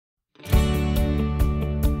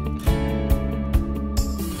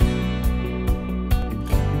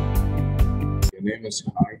Your name is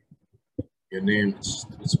high. Your name is,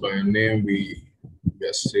 it's by your name we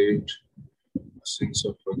are saved. Our sins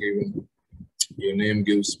are forgiven. Your name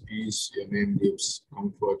gives peace. Your name gives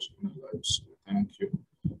comfort in our lives. Thank you.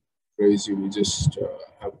 Praise you. We just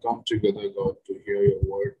have come together, God, to hear your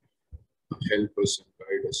word. Help us and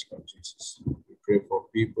guide us, Lord Jesus. We pray for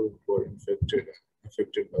people who are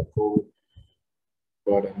affected by COVID.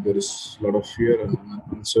 God, and there is a lot of fear and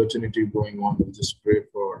uncertainty going on. We just pray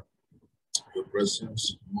for your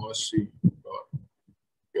presence, mercy, God,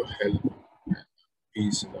 your help, and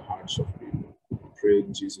peace in the hearts of people. We pray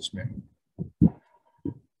in Jesus' name.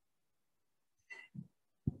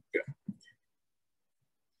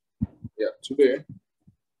 Today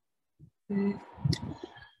we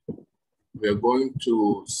are going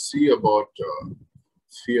to see about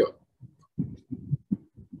fear.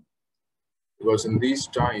 Because in these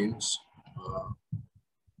times,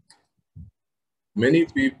 many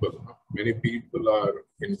people are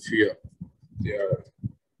in fear. They are,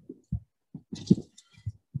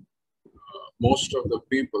 most of the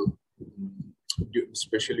people,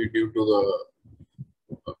 especially due to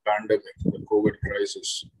the pandemic, the COVID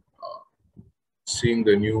crisis, seeing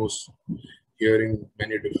the news, hearing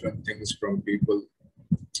many different things from people.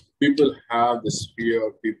 People have this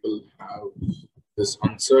fear, people have this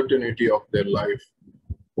uncertainty of their life,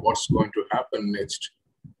 what's going to happen next.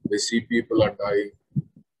 They see people are dying.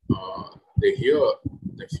 They hear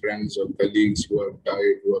their friends or colleagues who have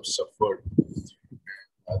died, who have suffered.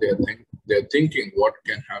 They're thinking, what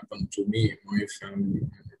can happen to me, my family?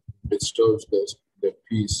 It disturbs their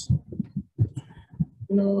peace.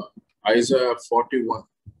 Isaiah 41,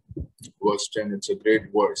 verse 10, it's a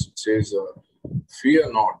great verse. It says,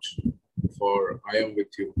 fear not, for I am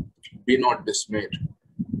with you. Be not dismayed,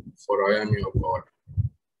 for I am your God.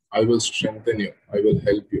 I will strengthen you. I will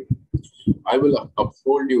help you. I will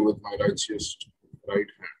uphold you with my righteous right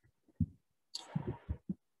hand.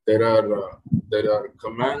 There are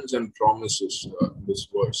commands and promises in this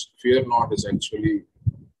verse. Fear not is actually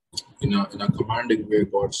in a commanding way.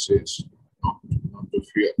 God says not to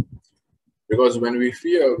fear. Because when we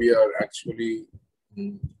fear, we are actually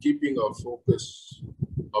keeping our focus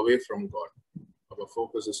away from God. Our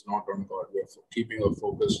focus is not on God. We are keeping our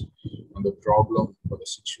focus on the problem or the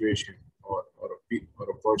situation or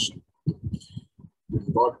a person.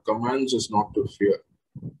 And God commands us not to fear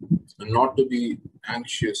and not to be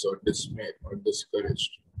anxious or dismayed or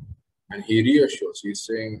discouraged. And He reassures. He's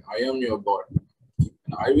saying, I am your God,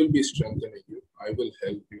 and I will be strengthening you. I will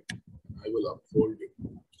help you. And I will uphold you.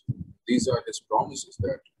 These are His promises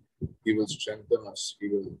that He will strengthen us. He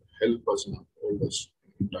will help us and uphold us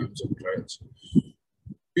in times of trials.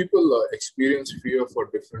 People experience fear for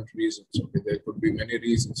different reasons. Okay, there could be many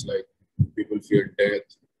reasons, like people fear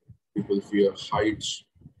death, people fear heights,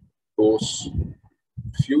 ghosts,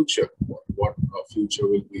 future, what our future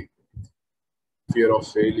will be, fear of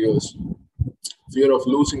failures, fear of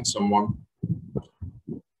losing someone,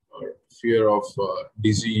 or fear of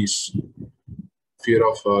disease, fear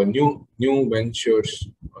of new ventures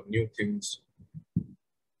or new things,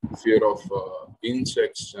 fear of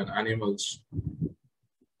insects and animals,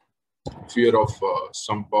 fear of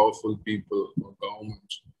some powerful people or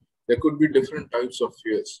governments. There could be different types of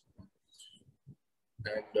fears,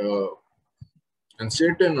 and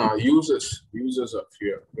Satan uses our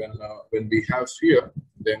fear. When we have fear,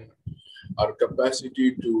 then our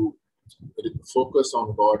capacity to focus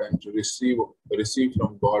on God and to receive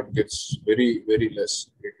from God gets very, very less.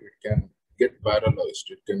 It can get paralyzed.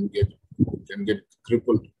 It can get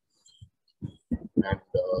crippled. And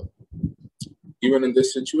even in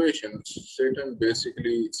this situation, Satan,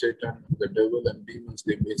 the devil and demons,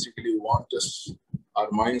 they basically want our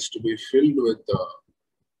minds to be filled with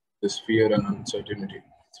this fear and uncertainty.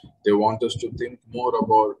 They want us to think more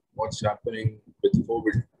about what's happening with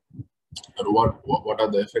COVID, or what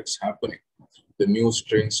are the effects happening, the news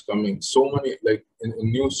strains coming. So many, like in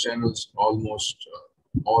news channels, almost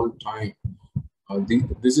all time.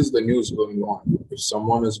 This is the news going on. If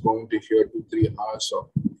someone is going to hear 2-3 hours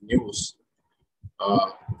of news,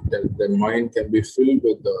 their mind can be filled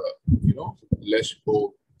with less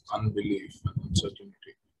hope, unbelief, and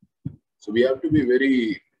uncertainty. So we have to be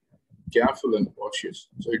very careful and cautious.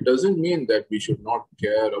 So it doesn't mean that we should not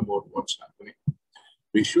care about what's happening.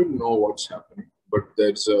 We should know what's happening, but there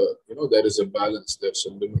is a balance. There's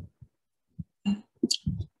a limit. And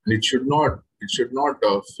it should not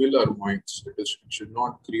fill our minds. It should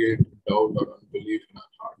not create doubt or unbelief in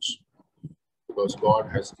our hearts, because God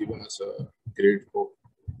has given us a great hope.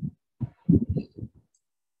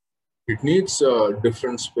 It needs a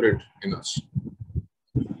different spirit in us.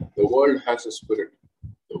 The world has a spirit.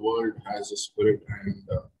 The world has a spirit, and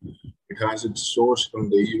it has its source from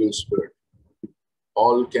the evil spirit.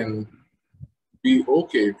 All can be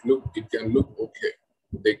okay. It can look okay.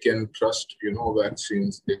 They can trust,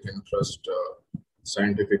 vaccines. They can trust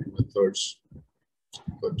scientific methods,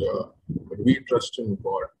 but we trust in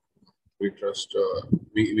God. We trust.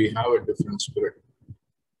 We have a different spirit.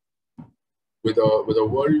 With a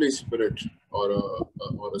worldly spirit, or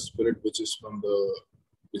a spirit which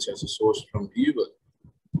has a source from evil,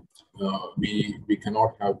 we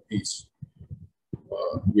cannot have peace.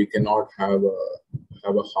 We cannot have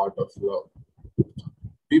a heart of love.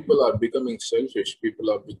 People are becoming selfish. People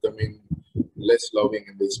are becoming less loving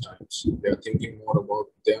in these times. They are thinking more about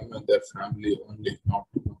them and their family only, not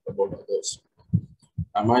about others.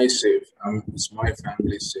 Am I safe? Is my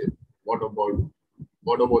family safe? What about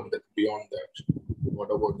that beyond that? What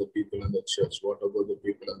about the people in the church? What about the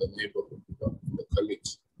people in the neighborhood, the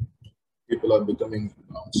colleagues? People are becoming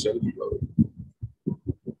self-loving.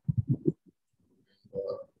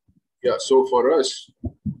 So for us,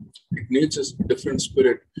 it needs a different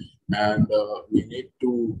spirit, and we need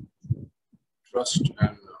to trust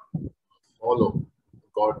and follow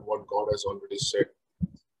God, what God has already said,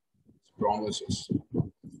 His promises,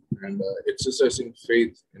 and exercising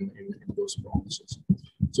faith in those promises.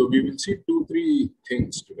 So we will see 2-3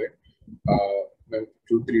 things today,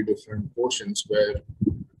 2-3 different portions where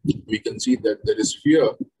we can see that there is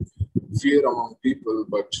fear among people,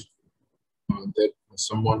 but that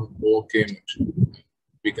someone overcame it.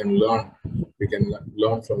 We can learn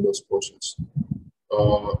from those portions.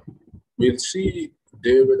 We'll see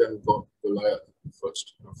David and Goliath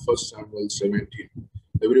first. 1 Samuel 17.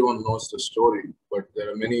 Everyone knows the story, but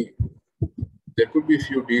there could be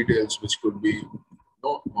few details which could be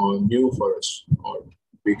new for us, or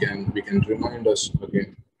we can remind us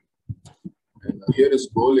again. And here is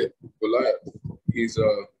Goliath.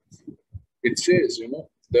 It says,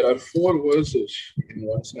 there are 4 verses in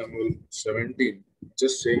 1 Samuel 17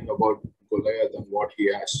 just saying about Goliath and what he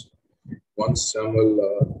has. 1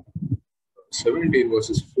 Samuel 17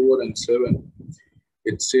 verses 4 and 7.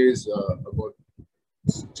 It says about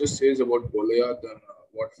Goliath and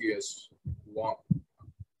what he has won.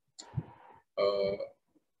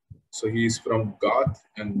 So he is from Gath,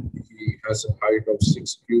 and he has a height of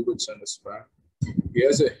 6 cubits and a span. He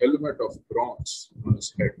has a helmet of bronze on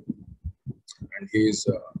his head, and he is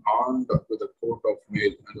armed with a coat of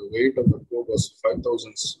mail, and the weight of the coat was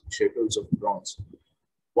 5,000 shekels of bronze.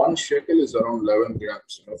 1 shekel is around 11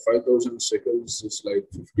 grams. 5,000 shekels is like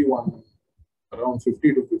around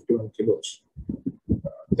 50 to 51 kilos.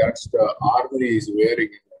 That's the armor he is wearing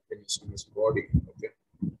in his body. Okay,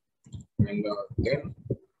 and then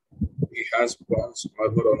he has bronze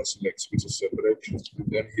armor on his legs, which is separate. And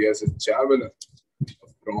then he has a javelin of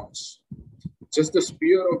bronze. Just the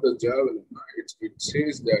spear of the javelin, it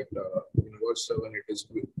says that in verse 7, it is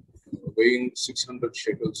weighing 600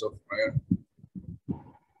 shekels of iron.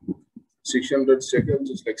 600 shekels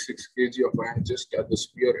is like 6 kg of iron just at the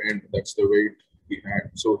spear end. That's the weight he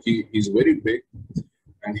had. So he's very big,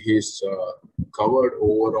 and he's covered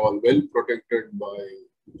overall, well protected by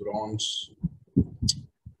bronze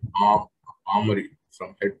armory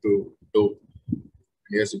from head to toe.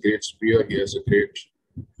 He has a great spear. He has a great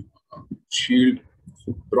shield.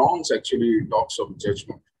 Bronze actually talks of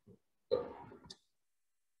judgment.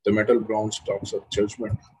 The metal bronze talks of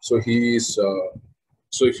judgment. So he is.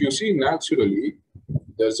 So if you see naturally,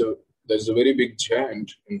 there's a very big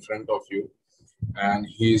giant in front of you, and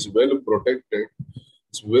he is well protected.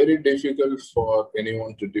 It's very difficult for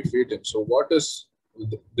anyone to defeat him. So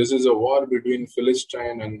this is a war between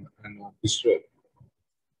Philistine and Israel,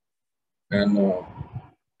 and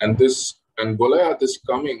Goliath is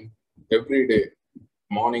coming every day,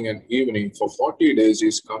 morning and evening. For 40 days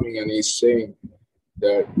he's coming, and he's saying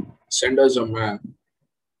that send us a man,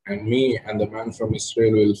 and me and the man from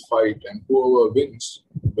Israel will fight, and whoever wins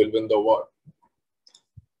will win the war.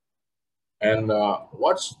 And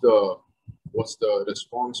what's the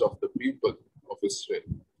response of the people of Israel?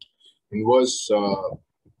 In verse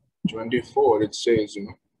 24, it says,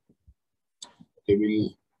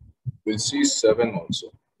 okay, we'll see 7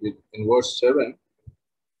 also. In verse 7,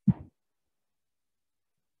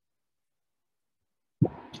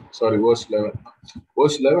 verse 11.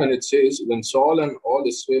 Verse 11, it says, when Saul and all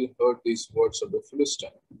Israel heard these words of the Philistine,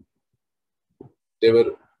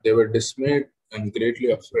 they were dismayed and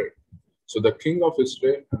greatly afraid. So the king of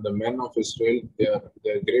Israel and the men of Israel, they are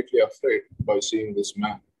greatly afraid by seeing this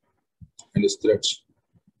man and his threats.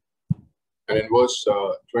 And in verse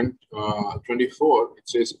 24, it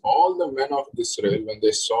says, all the men of Israel, when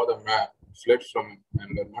they saw the man, fled from him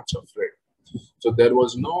and were much afraid. So there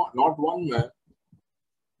was not one man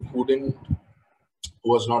who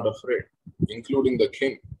was not afraid, including the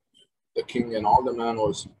king. The king and all the man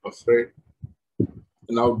was afraid.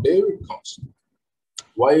 Now David comes.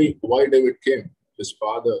 Why David came? His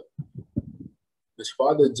father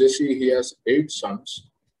Jesse, he has 8 sons.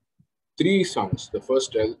 3 sons, the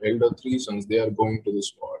first elder 3 sons, they are going to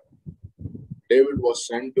this war. David was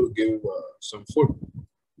sent to give some food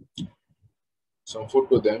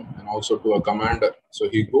to them and also to a commander. So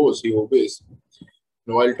he goes, he obeys.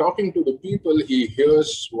 Now, while talking to the people, he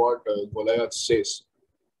hears what Goliath says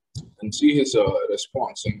and see his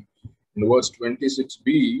response. And in verse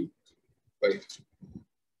 26b, like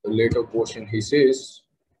the later portion, he says,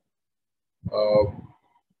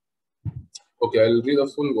 okay, I'll read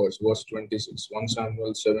the full verse 26, 1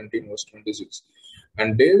 Samuel 17, verse 26.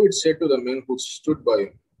 And David said to the men who stood by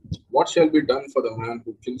him, what shall be done for the man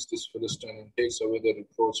who kills this Philistine and takes away the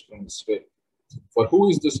reproach from Israel? For who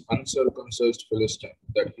is this uncircumcised Philistine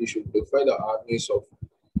that he should defy the armies of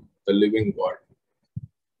the living God?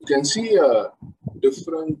 You can see a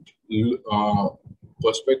different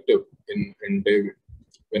perspective in David.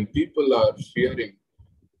 When people are fearing,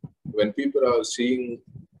 when people are seeing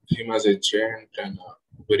him as a giant and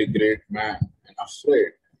a very great man and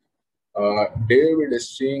afraid, David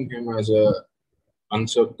is seeing him as a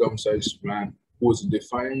uncircumcised man who is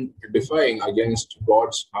defying against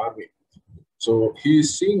God's army. So he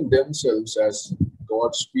is seeing themselves as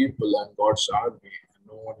God's people and God's army, and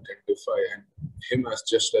no one can defy, and him as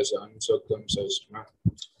just as an uncircumcised man.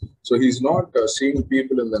 So he's not seeing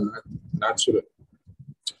people in the natural,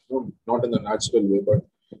 not in the natural way, but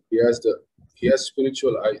he has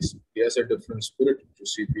spiritual eyes. He has a different spirit to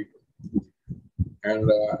see people. And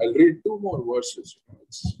I'll read 2 more verses.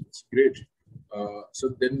 It's great. So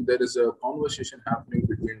then there is a conversation happening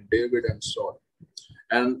between David and Saul.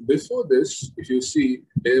 And before this, if you see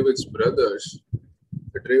David's brother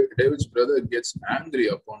gets angry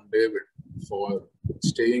upon David for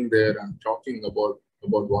staying there and talking about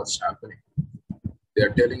what's happening. They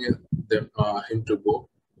are telling him to go.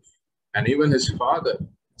 And even his father,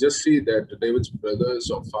 just see that David's brothers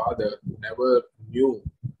or father never knew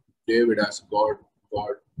David as God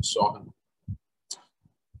saw him.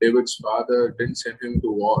 David's father didn't send him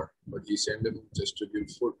to war, but he sent him just to give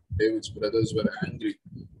food. David's brothers were angry.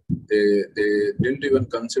 They didn't even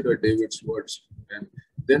consider David's words. And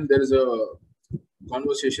then there is a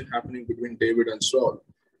conversation happening between David and Saul.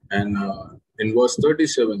 And in verse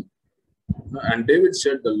 37, and David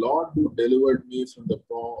said, the Lord who delivered me from the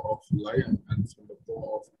paw of lion and from the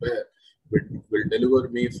paw of bear will deliver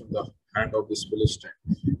me from the hand of this Philistine.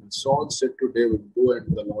 And Saul said to David, go and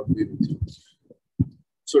the Lord be with you.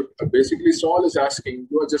 So basically Saul is asking,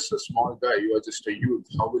 you are just a small guy, you are just a youth,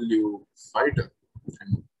 how will you fight him?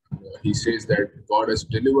 And he says that God has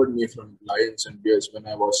delivered me from lions and bears when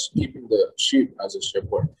I was keeping the sheep as a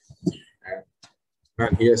shepherd.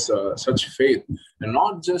 And he has such faith, and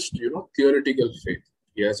not just theoretical faith.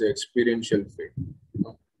 He has an experiential faith.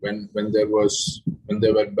 When there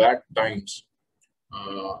were bad times,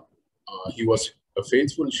 he was a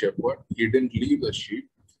faithful shepherd. He didn't leave the sheep.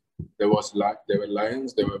 There were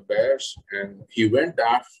lions, there were bears, and he went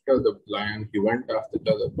after the lion. He went after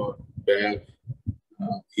the bear.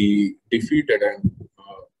 He defeated and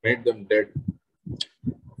made them dead.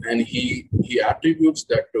 And he attributes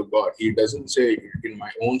that to God. He doesn't say, in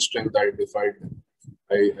my own strength I defied them,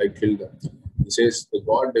 I killed them. He says, the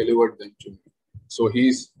God delivered them to me. So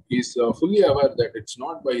he's fully aware that it's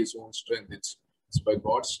not by his own strength, it's by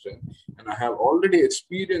God's strength. And I have already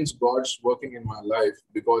experienced God's working in my life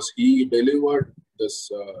because he delivered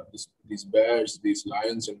these bears, these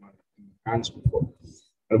lions in my hands before.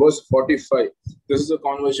 And verse 45, this is a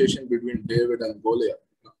conversation between David and Goliath.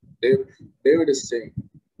 David is saying,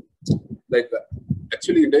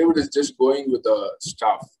 actually David is just going with a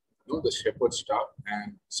staff, the shepherd's staff,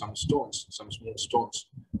 and some smooth stones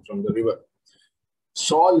from the river.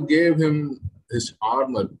 Saul gave him his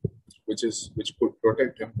armor, which could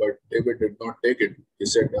protect him, but David did not take it. He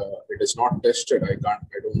said, it is not tested, I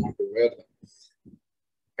don't want to wear them.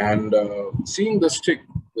 And seeing the stick,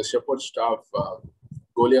 the shepherd's staff,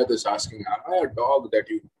 Goliath is asking, am I a dog that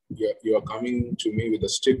you are coming to me with a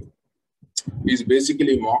stick? He's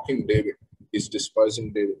basically mocking David. He's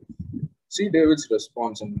despising David. See David's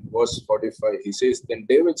response in verse 45. He says, then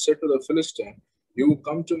David said to the Philistine, you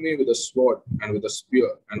come to me with a sword and with a spear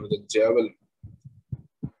and with a javelin.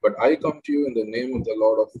 But I come to you in the name of the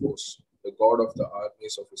Lord of hosts, the God of the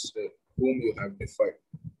armies of Israel, whom you have defied.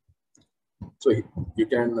 So you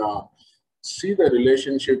can see the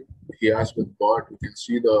relationship he has with God. You can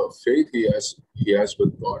see the faith he has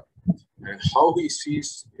with God. and how he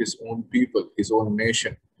sees his own people, his own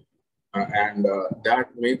nation. And that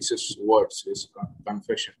makes his words, his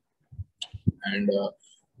confession. And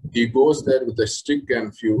he goes there with a stick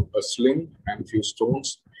and a sling and few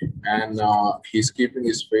stones, and he's keeping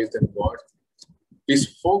his faith in God. His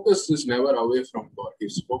focus is never away from God.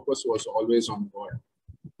 His focus was always on God.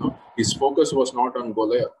 No? His focus was not on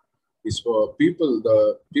Goliath. The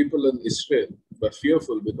people in Israel were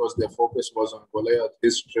fearful because their focus was on Goliath,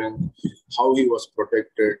 his strength, how he was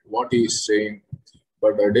protected, what he is saying.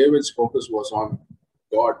 But David's focus was on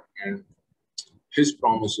God and his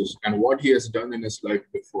promises and what he has done in his life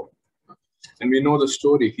before. And we know the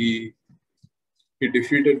story. He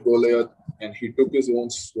defeated Goliath, and he took his own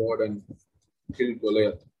sword and killed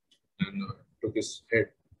Goliath and took his head.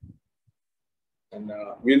 And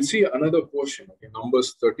we'll see another portion, okay,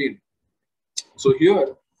 Numbers 13. So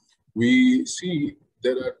here we see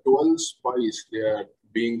there are 12 spies. They are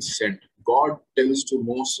being sent. God tells to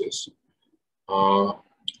Moses,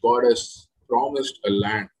 God has promised a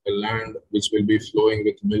land which will be flowing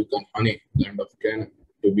with milk and honey, land of Canaan,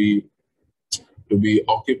 to be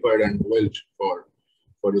occupied and dwelt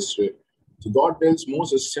for Israel. So God tells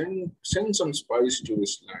Moses, send some spies to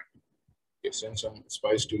this land. Okay, send some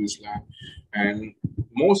spies to this land. And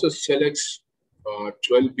Moses selects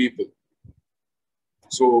 12 people.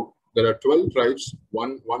 So there are 12 tribes,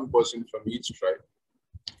 one person from each tribe.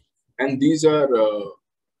 And these are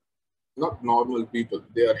not normal people.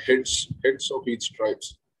 They are heads of each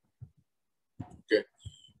tribes. Okay.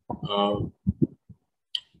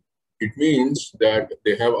 It means that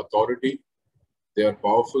they have authority. They are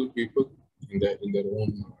powerful people in their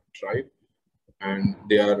own tribe, and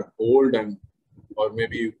they are old, and or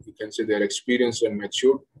maybe you can say they are experienced and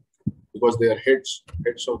mature because they are heads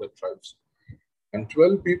of the tribes. And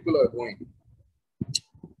 12 people are going,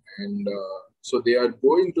 and so they are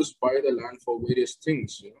going to spy the land for various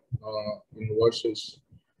things. In verses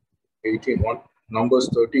 18, Numbers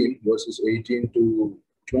 13, verses 18 to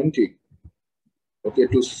 20. Okay,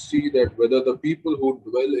 to see that whether the people who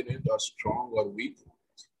dwell in it are strong or weak,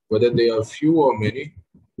 whether they are few or many,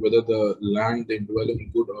 whether the land they dwell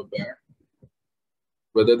in good or bad,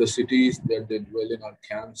 whether the cities that they dwell in are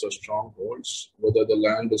camps or strongholds, whether the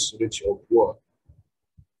land is rich or poor,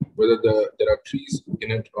 whether there are trees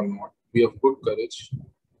in it or not. Be of good courage.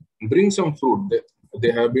 Bring some fruit.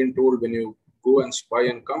 They have been told, when you go and spy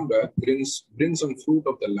and come back, bring some fruit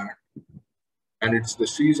of the land. And it's the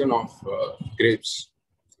season of grapes,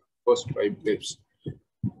 first ripe grapes.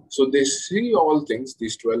 So they see all things.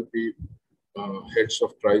 These 12 heads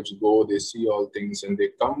of tribes go. They see all things, and they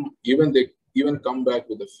even come back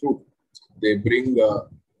with the fruit. They bring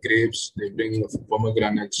grapes. They bring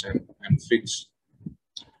pomegranates and figs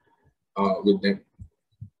with them.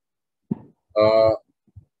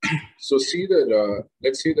 So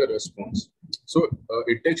let's see the response. So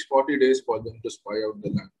it takes 40 days for them to spy out the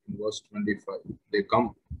land. In verse 25, they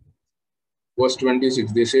come. Verse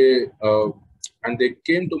 26, they say, and they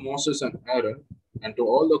came to Moses and Aaron and to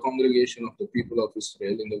all the congregation of the people of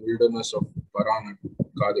Israel in the wilderness of Paran and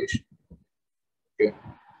Kadesh. Okay,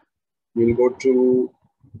 we'll go to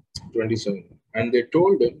 27. And they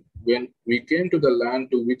told him, when we came to the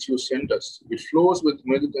land to which you sent us, it flows with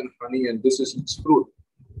milk and honey, and this is its fruit.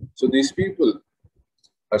 So these people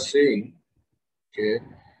are saying, okay,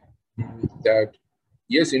 that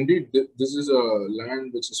yes, indeed, this is a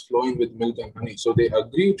land which is flowing with milk and honey. So they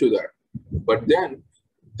agree to that. But then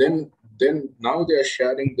now they are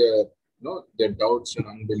sharing their doubts and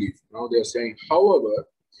unbelief. Now they are saying, however,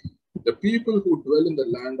 the people who dwell in the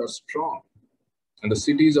land are strong, and the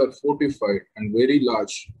cities are fortified and very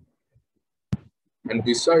large. And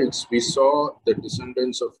besides, we saw the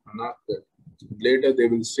descendants of Anak there. Later they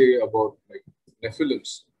will say about like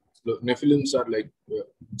Nephilims. The Nephilims are like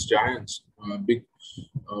giants,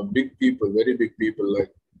 big people, very big people,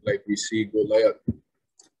 like we see Goliath,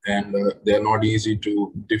 and they are not easy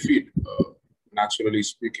to defeat, naturally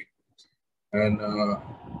speaking. And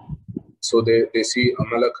so they see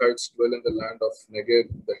Amalekites dwell in the land of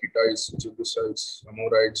Negev, the Hittites, Jebusites,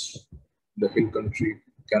 Amorites, the hill country,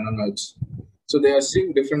 Canaanites. So they are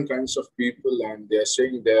seeing different kinds of people, and they are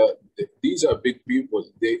saying these are big people.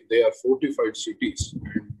 They are fortified cities,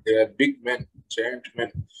 and they are big men, giant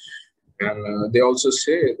men. And they also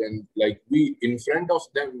say, then, like, we in front of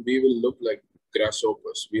them, we will look like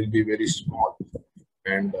grasshoppers. We'll be very small,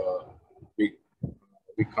 and we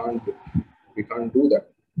can't do that.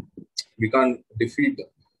 We can't defeat them.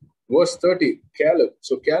 Verse 30, Caleb.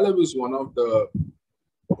 So Caleb is one of the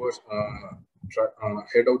first,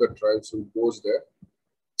 head of the tribes who goes there,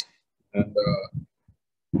 and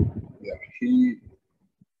he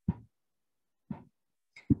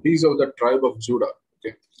He's of the tribe of Judah.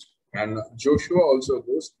 Okay. And Joshua also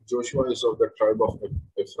goes, Joshua is of the tribe of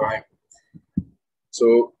Ephraim.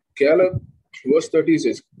 So Caleb, verse 30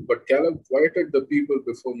 says, but Caleb quieted the people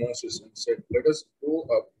before Moses and said, let us go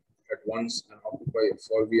up at once and occupy it,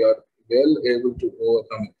 for we are well able to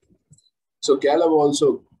overcome it. So Caleb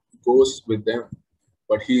also goes with them,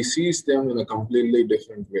 but he sees them in a completely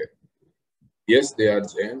different way. Yes, they are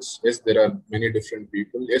giants. Yes, there are many different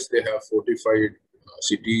people. Yes, they have fortified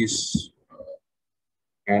cities,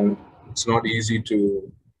 and it's not easy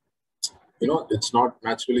to, it's not,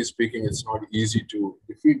 naturally speaking, it's not easy to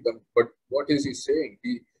defeat them. But what is he saying?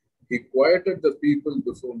 He quieted the people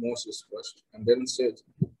before Moses first, and then said,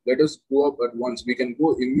 let us go up at once. We can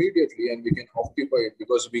go immediately and we can occupy it,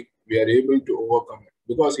 because we are able to overcome it.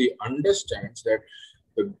 Because he understands that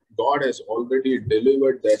God has already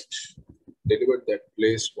delivered that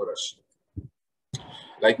place for us.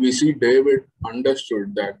 Like we see, David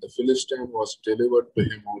understood that the Philistine was delivered to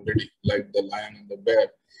him already, like the lion and the bear.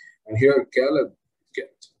 And here Caleb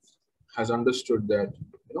has understood that,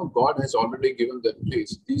 God has already given that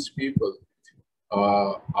place. These people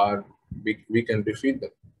we can defeat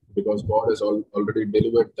them, because God has already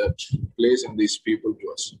delivered that place and these people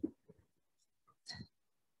to us.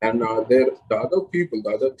 And the other people,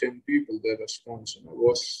 the other 10 people, their response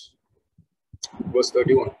was verse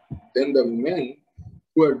 31. Then the men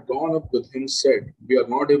who had gone up with him said, we are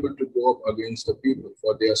not able to go up against the people,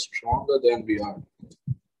 for they are stronger than we are.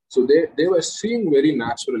 So they were seeing very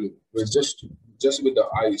naturally, with just with the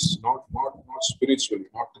eyes, not spiritually,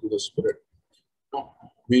 not through the spirit. No,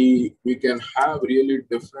 we can have really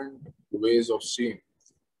different ways of seeing.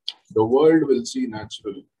 The world will see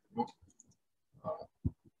naturally.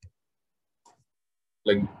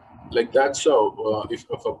 Like that's how if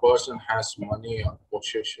a person has money or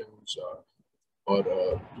possessions or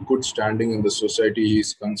good standing in the society, he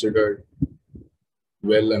is considered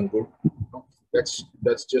well and good.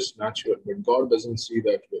 That's just natural, but God doesn't see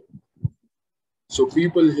that way. So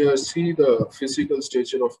people here see the physical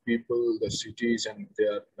stature of people, the cities, and they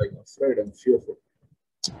are like afraid and fearful.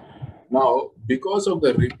 Now, because of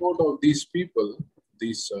the report of these people,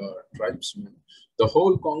 these tribesmen, the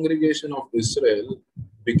whole congregation of Israel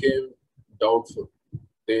became doubtful.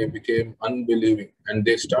 They became unbelieving, and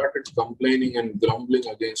they started complaining and grumbling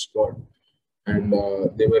against God, and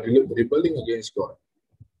they were rebelling against God.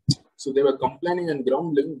 So they were complaining and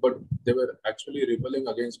grumbling, but they were actually rebelling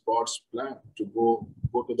against God's plan to go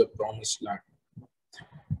to the promised land.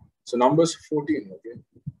 So Numbers 14, okay.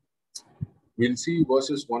 We'll see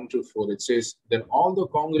verses 1 to 4. It says, then all the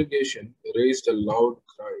congregation raised a loud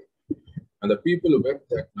cry, and the people wept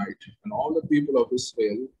that night, and all the people of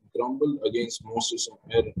Israel grumbled against Moses and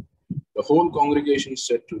Aaron. The whole congregation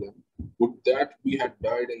said to them, would that we had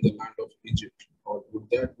died in the land of Egypt, or would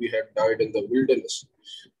that we had died in the wilderness?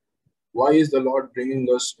 Why is the Lord bringing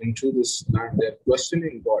us into this land? They're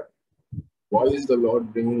questioning God. Why is the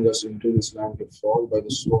Lord bringing us into this land to fall by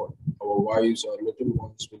the sword? Our wives, our little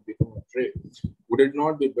ones will become a prey. Would it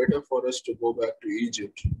not be better for us to go back to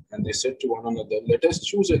Egypt? And they said to one another, let us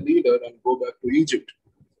choose a leader and go back to Egypt.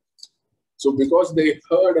 So because they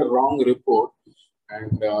heard a wrong report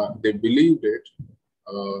and they believed it,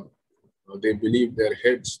 they believed their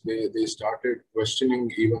heads, they started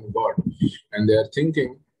questioning even God. And they are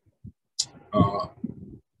thinking,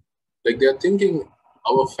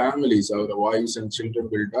 our families, our wives and children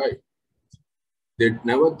will die. They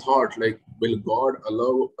never thought, will God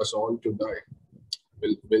allow us all to die?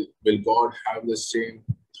 Will God have the same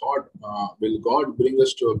thought? Will God bring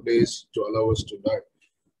us to a place to allow us to die?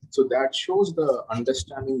 So that shows the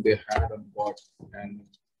understanding they had on God. And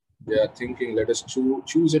they are thinking, let us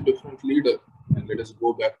choose a different leader and let us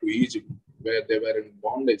go back to Egypt, where they were in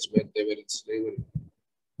bondage, where they were in slavery.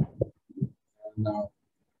 And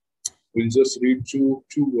we'll just read two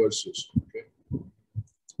verses. Okay.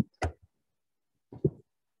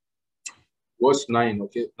 Verse 9,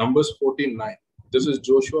 okay. Numbers 14:9. This is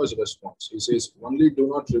Joshua's response. He says, only do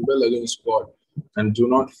not rebel against God and do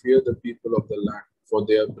not fear the people of the land, for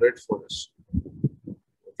they are bread for us.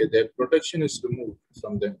 Okay, their protection is removed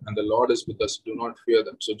from them, and the Lord is with us. Do not fear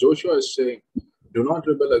them. So Joshua is saying, do not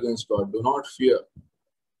rebel against God. Do not fear.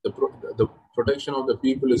 The protection of the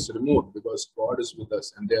people is removed because God is with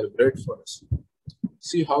us and they are bread for us.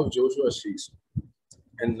 See how Joshua sees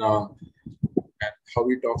and how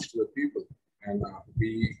he talks to the people. And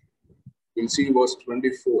we will see verse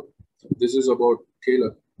 24. This is about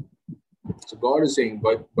Caleb. So God is saying,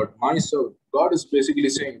 but myself, God is basically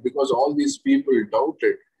saying, because all these people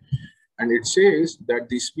doubted, and it says that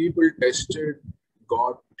these people tested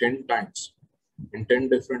God 10 times. In 10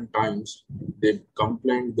 different times, they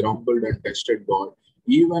complained, grumbled, and tested God.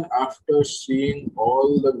 Even after seeing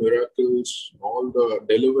all the miracles, all the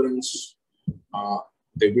deliverance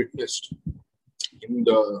they witnessed in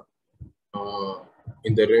the uh,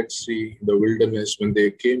 Red Sea, in the wilderness, when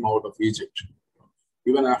they came out of Egypt.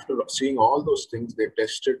 Even after seeing all those things, they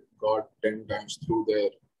tested God 10 times through their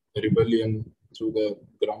rebellion, through their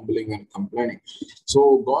grumbling and complaining.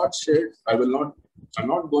 So God said, I'm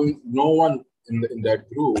not going, no one in that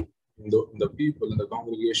group, in the people, in the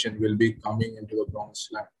congregation will be coming into the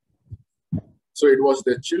promised land. So it was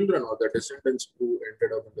their children or their descendants who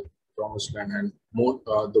ended up in the promised land. And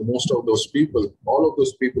most of those people, all of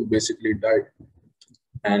those people basically died.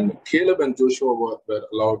 And Caleb and Joshua were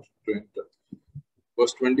allowed to enter.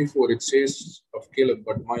 Verse 24, it says of Caleb,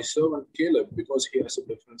 but my servant Caleb, because he has a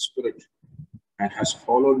different spirit and has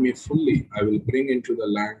followed me fully, I will bring into the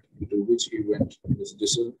land into which he went. His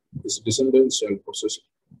descendants shall possess it.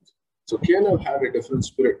 So Caleb had a different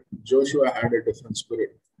spirit. Joshua had a different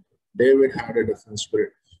spirit. David had a different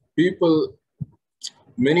spirit.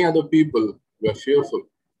 Many other people were fearful.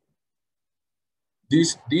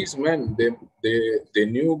 These men, they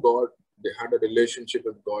knew God. They had a relationship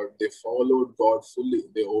with God. They followed God fully.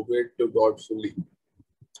 They obeyed to God fully.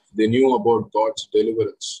 They knew about God's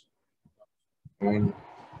deliverance. And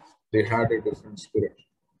they had a different spirit.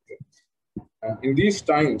 And in these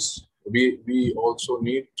times, we also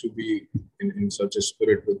need to be in such a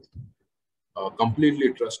spirit with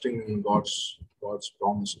completely trusting in God's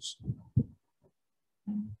promises.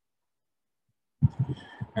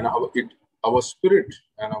 And our spirit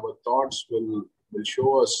and our thoughts will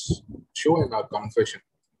show in our confession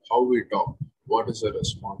how we talk, what is the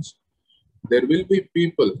response. There will be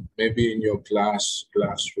people, maybe in your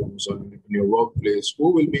classrooms or in your workplace,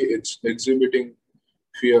 who will be exhibiting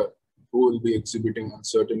fear, who will be exhibiting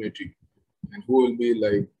uncertainty, and who will be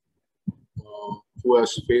like, who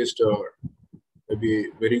has faced a maybe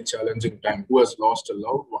very challenging time, who has lost a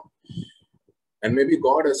loved one. And maybe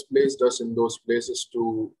God has placed us in those places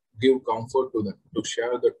to give comfort to them, to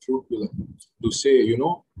share the truth to them, to say,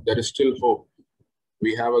 there is still hope.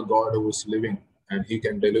 We have a God who is living and he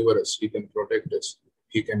can deliver us, he can protect us,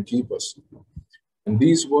 he can keep us. And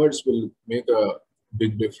these words will make a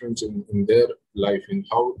big difference in their life, in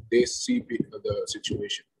how they see the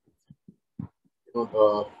situation.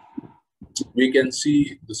 We can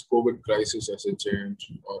see this COVID crisis as a giant,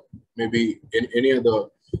 or maybe in any other.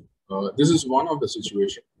 This is one of the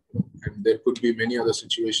situations, and there could be many other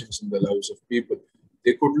situations in the lives of people.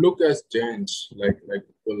 They could look as giants, like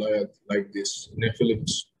Goliath, like this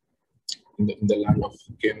Nephilims in the land of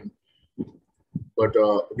Canaan. But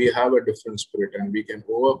we have a different spirit, and we can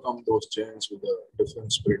overcome those giants with a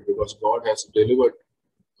different spirit, because God has delivered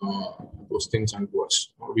those things unto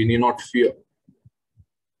us. We need not fear.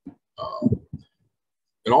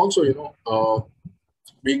 And also,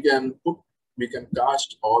 we can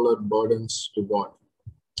cast all our burdens to God.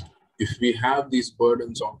 If we have these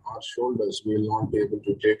burdens on our shoulders, we will not be able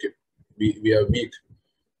to take it. We are weak,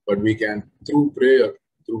 but we can, through prayer,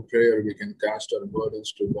 we can cast our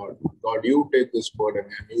burdens to God. God, you take this burden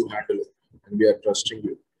and you handle it, and we are trusting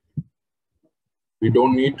you. We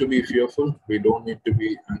don't need to be fearful. We don't need to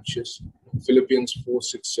be anxious. Philippians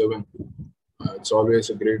 4:6-7. It's always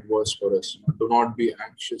a great verse for us. Do not be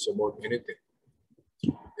anxious about anything.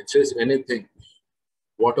 It says anything,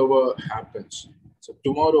 whatever happens. So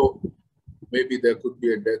tomorrow, maybe there could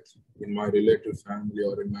be a death in my relative family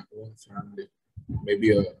or in my own family,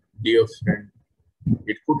 maybe a dear friend.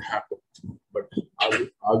 It could happen. But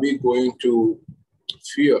are we going to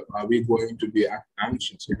fear? Are we going to be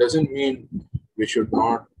anxious? It doesn't mean we should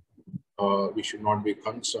not be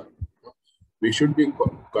concerned. We should be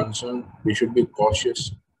concerned. We should be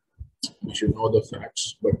cautious. We should know the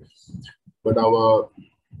facts. But our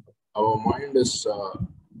mind is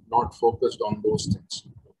not focused on those things.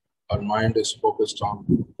 Our mind is focused on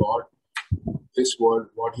God, His word,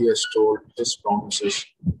 what He has told, His promises,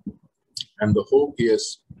 and the hope He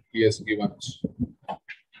has given us.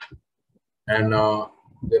 And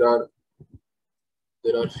there are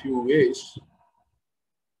few ways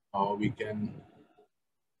we can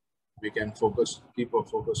keep our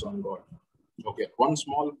focus on God. Okay, one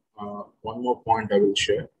more point I will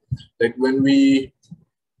share. Like when we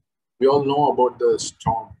all know about the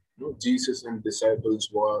storm. Jesus and disciples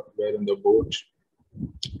were in the boat,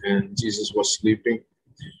 and Jesus was sleeping,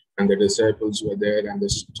 and the disciples were there, and the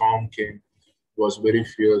storm came. It was very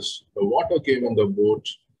fierce. The water came in the boat.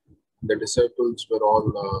 The disciples were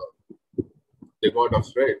all they got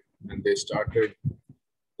afraid, and they started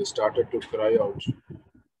to cry out.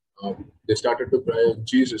 They started to cry out,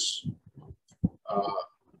 Jesus,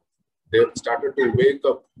 they started to wake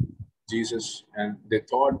up Jesus, and they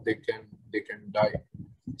thought they can die.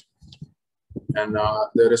 And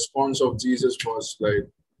the response of Jesus was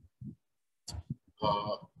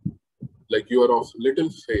like you are of little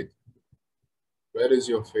faith. Where is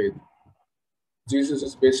your faith? Jesus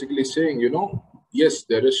is basically saying, yes,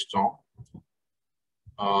 there is storm.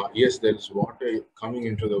 Yes, there is water coming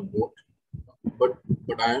into the boat, but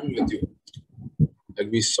I am with you.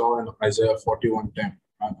 Like we saw in Isaiah 41:10,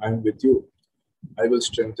 I am with you. I will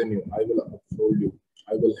strengthen you. I will uphold you.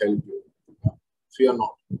 I will help you. Fear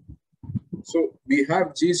not. So we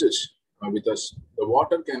have Jesus with us. The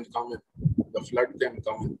water can come in. The flood can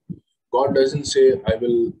come in. God doesn't say,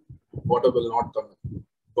 water will not come in.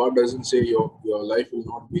 God doesn't say your life will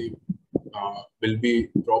not be, will be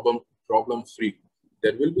problem free.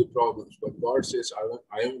 There will be problems, but God says,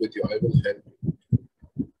 I am with you. I will help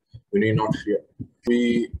you. We need not fear.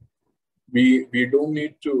 We don't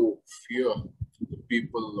need to fear the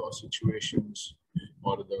people or situations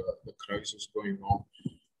or the crisis going on.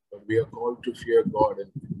 But we are called to fear God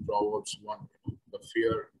in Proverbs 1. The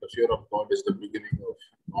fear of God is the beginning of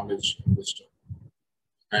knowledge and wisdom.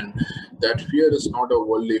 And that fear is not a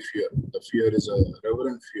worldly fear. The fear is a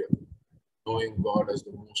reverent fear, knowing God as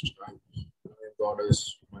the Most High, knowing God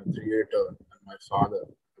as my Creator and my Father.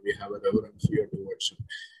 We have a reverent fear towards Him.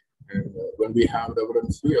 And when we have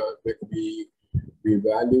reverent fear, we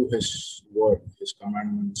value His word, His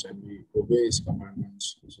commandments, and we obey His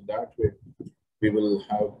commandments. So that way, we will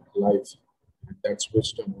have life. And that's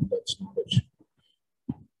wisdom and that's knowledge.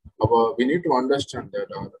 We need to understand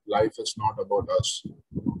that our life is not about us.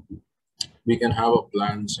 We can have our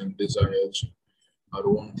plans and desires, our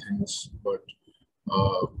own things, but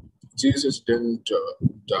Jesus didn't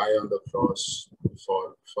die on the cross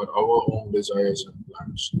for our own desires and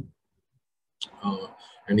plans.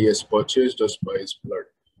 And He has purchased us by His blood.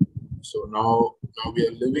 So now we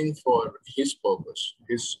are living for His purpose,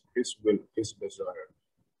 His will, His desire.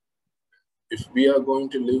 If we are going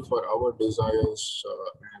to live for our desires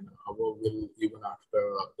and our will, even after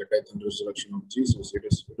the death and resurrection of Jesus, it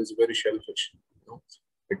is very selfish.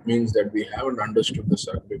 It means that we haven't understood the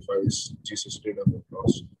sacrifice Jesus did on the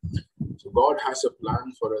cross. So God has a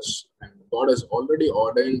plan for us, and God has already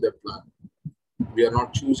ordained the plan. We are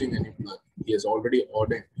not choosing any plan. He has already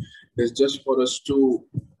ordained. It's just for us to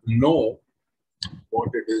know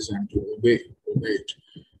what it is and to obey it.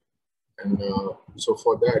 And so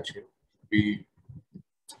for that,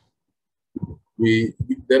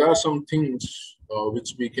 there are some things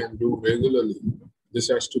which we can do regularly. This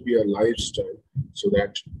has to be a lifestyle so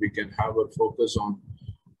that we can have a focus on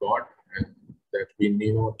God and that we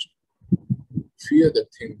need not fear the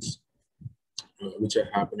things which are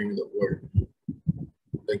happening in the world.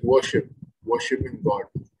 Like worshiping God,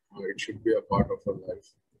 it should be a part of our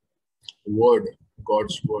life.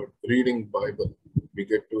 God's word, reading Bible, we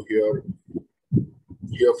get to hear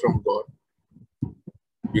from God.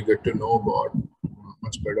 We get to know God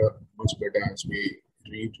much better as we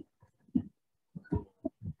read.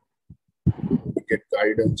 We get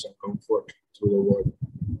guidance and comfort through the word.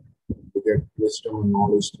 We get wisdom and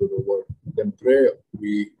knowledge through the word. Then prayer,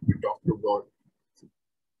 we talk to God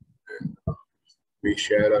and we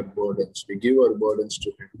share our burdens. We give our burdens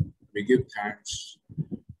to Him. We give thanks.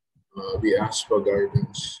 We ask for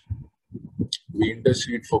guidance. We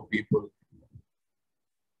intercede for people.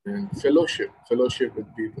 And fellowship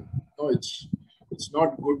with people. No, it's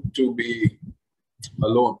not good to be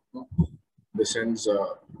alone. No? In the sense,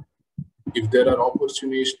 if there are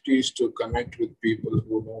opportunities to connect with people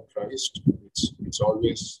who know Christ, it's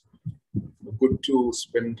always good to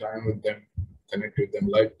spend time with them, connect with them,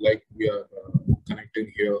 like we are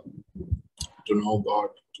connecting here, to know God,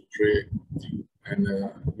 to pray, and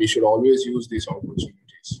we should always use these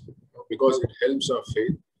opportunities because it helps our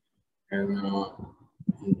faith, and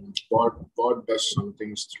God does some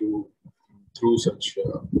things through such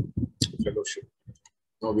fellowship.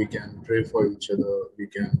 We can pray for each other, we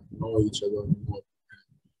can know each other more,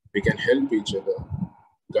 we can help each other,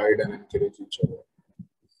 guide and encourage each other.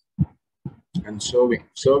 And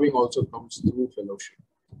serving also comes through fellowship.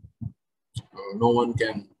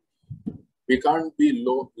 We can't be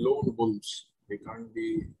lone wolves. We can't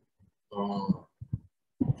be,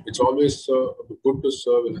 it's always good to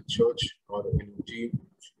serve in a church or in a team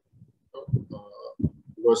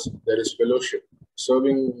because there is fellowship.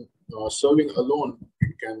 Serving alone,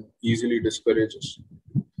 it can easily discourage us.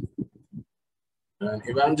 And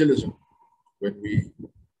evangelism, when we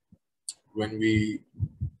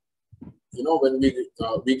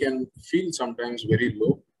can feel sometimes very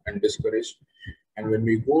low and discouraged, and when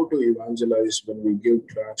we go to evangelize, when we give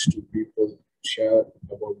tracts to people, share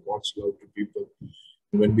about God's love to people.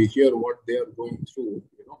 When we hear what they are going through,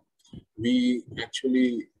 we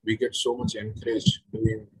actually we get so much encouraged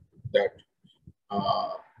doing that. Uh,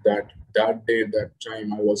 that day, that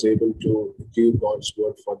time, I was able to give God's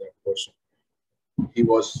word for that person. He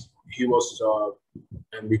was,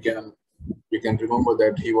 and we can remember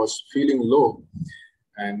that he was feeling low,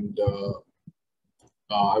 and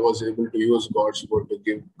I was able to use God's word to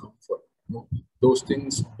give comfort. Those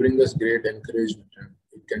things bring us great encouragement, and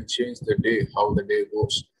it can change the day, how the day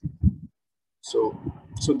goes. So,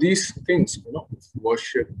 so these things,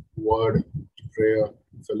 worship, word, prayer,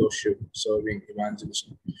 fellowship, serving,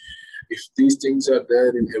 evangelism. If these things are there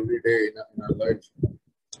in every day in our life,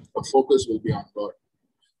 our focus will be on God,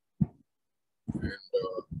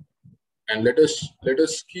 and let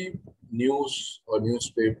us keep news or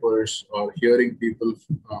newspapers or hearing people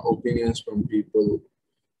opinions from people,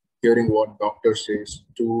 hearing what doctor says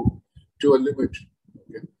to a limit.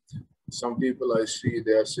 Okay? Some people I see,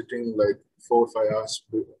 they are sitting like 4 or 5 hours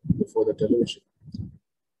before the television,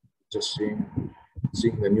 just seeing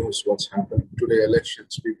the news, what's happening today.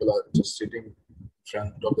 Elections, people are just sitting in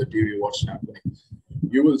front of the TV, what's happening.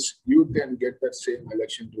 You can get that same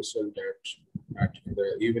election result at in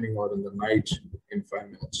the evening or in the night in 5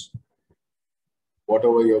 minutes.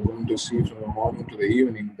 Whatever you're going to see from the morning to the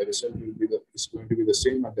evening, the result is going to be the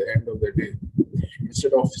same at the end of the day.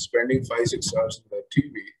 Instead of spending 5-6 hours on the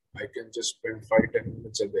TV, I can just spend 5-10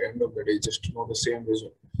 minutes at the end of the day just to know the same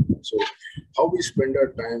result. So, how we spend our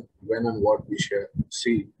time, when and what we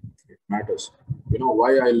see, it matters.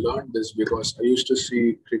 Why I learned this, because I used to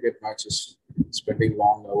see cricket matches, spending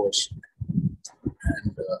long hours,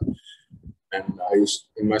 and and I used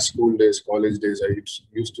in my school days, college days, I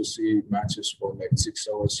used to see matches for like 6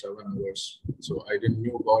 hours, 7 hours. So I didn't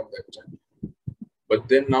knew God that time. But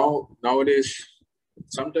then nowadays,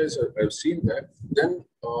 sometimes I've seen that. Then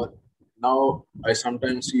now I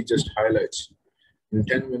sometimes see just highlights. In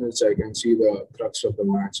 10 minutes, I can see the crux of the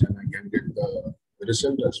match, and I can get the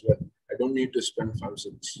result as well. I don't need to spend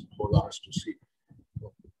 5-6 whole hours to see.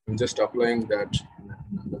 I'm just applying that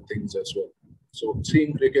in other things as well. So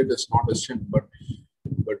seeing cricket is not a sin, but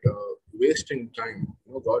wasting time.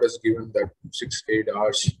 God has given that 6-8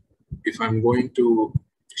 hours. If I'm going to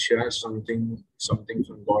share something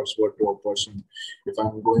from God's word to a person, if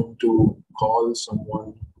I'm going to call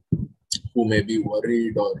someone who may be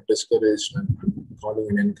worried or discouraged, and I'm calling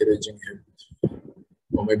and encouraging him,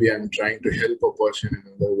 or maybe I'm trying to help a person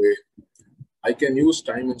in another way, I can use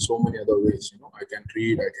time in so many other ways. I can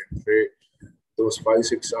read, I can pray. Those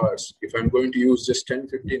 5-6 hours, if I'm going to use just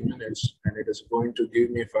 10-15 minutes, and it is going to give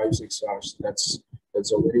me 5-6 hours, that's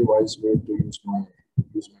a very wise way to use my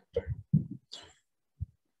time.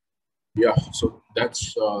 Yeah, so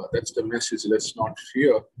that's the message. Let's not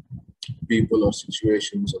fear people or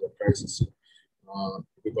situations or the crisis,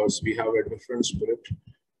 because we have a different spirit.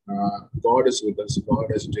 God is with us. God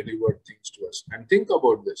has delivered things to us. And think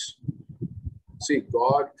about this. See,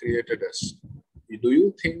 God created us. Do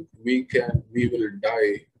you think we will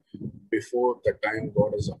die before the time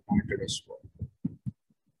God has appointed us for?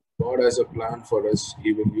 God has a plan for us.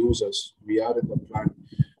 He will use us. We are in the plan.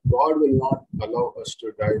 God will not allow us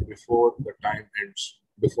to die before the time ends,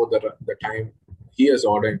 before the time He has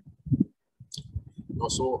ordained.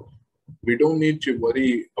 So we don't need to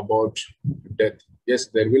worry about death. Yes,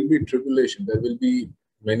 there will be tribulation. There will be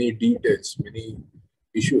many details, many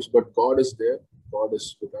issues, but God is there. God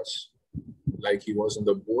is with us, like He was in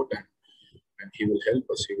the boat, and He will help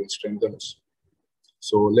us. He will strengthen us.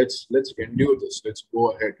 So let's endure this. Let's go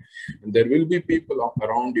ahead. And there will be people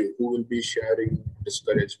around you who will be sharing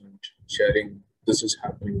discouragement, sharing this is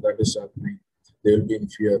happening, that is happening. They will be in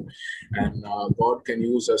fear. And God can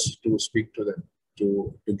use us to speak to them,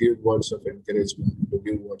 to give words of encouragement, to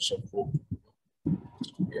give words of hope.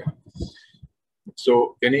 Yeah.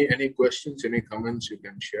 So any questions, any comments you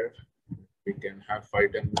can share? We can have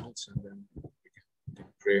 5-10 minutes, and then we can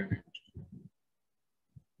pray on it.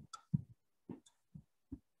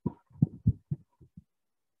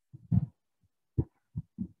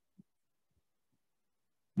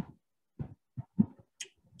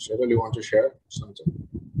 Cheryl, you want to share something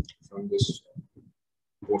from this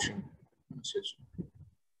portion message?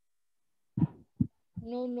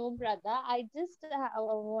 No, brother. I just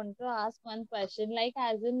want to ask one question. Like,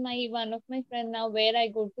 as in my one of my friend now, where I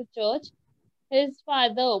go to church, his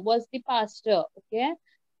father was the pastor. Okay,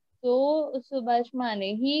 so Subhash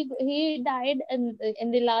Mane, he died in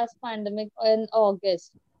the last pandemic in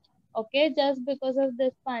August. Okay, just because of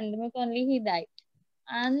this pandemic only he died.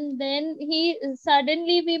 And then he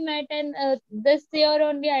suddenly we met, and this year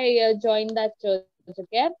only I joined that church.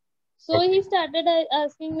 Okay, So Okay. he started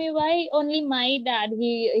asking me why only my dad.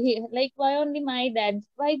 He like why only my dad?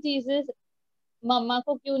 Why Jesus? मम्मा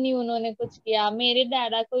को क्यों नहीं उन्होंने कुछ किया, मेरे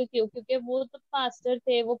डैडा को क्यों, क्योंकि वो तो पास्टर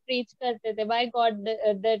थे, वो प्रीच करते थे, why God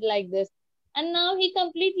did like this. And now he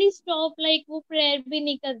completely stopped, like वो प्रेयर भी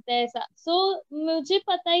नहीं करता है ऐसा. So मुझे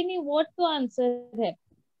पता ही नहीं what to answer him.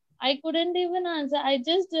 I couldn't even answer. I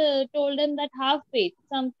just told him that have faith,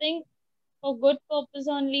 something for good purpose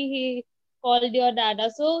only he called your dada.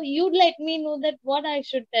 So you let me know that what I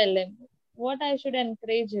should tell him, what I should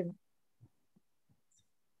encourage him.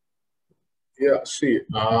 Yeah, see,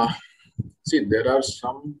 there are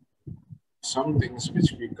some things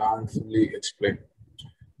which we can't fully explain.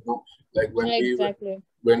 You know, like Exactly.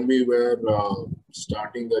 when we were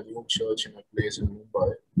starting a new church in a place in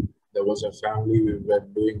Mumbai, there was a family we were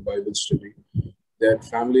doing Bible study. That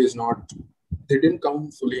family is not, they didn't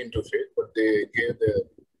come fully into faith, but they gave their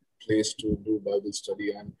place to do Bible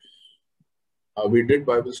study, and we did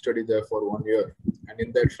Bible study there for 1 year. And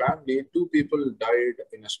in that family, two people died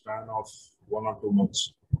in a span of 1 or 2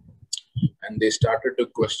 months, and they started to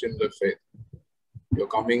question their faith. You're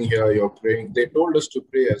coming here, you're praying. They told us to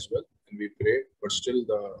pray as well, and we prayed, but still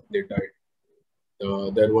they died.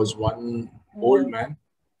 There was one old man,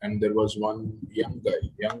 and there was one young guy.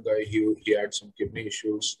 Young guy, he had some kidney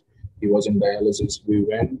issues. He was in dialysis. We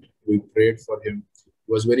went, we prayed for him.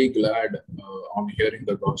 He was very glad on hearing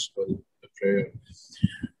the gospel, the prayer.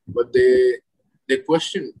 But they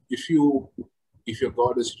questioned, if your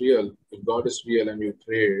God is real, if God is real and you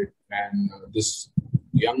prayed, and this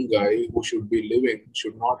young guy who should be living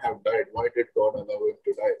should not have died, why did God allow him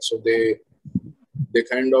to die? So they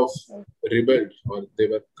kind of rebelled, or they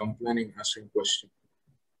were complaining, asking questions.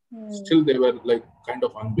 Still, they were like kind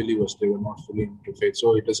of unbelievers. They were not fully into faith.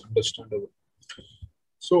 So it is understandable.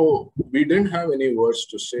 So we didn't have any words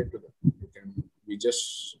to say to them. We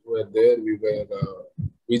just were there.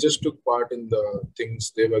 We just took part in the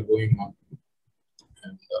things they were going on.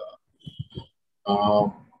 And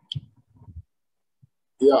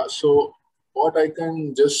yeah, so what I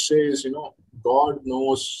can just say is, God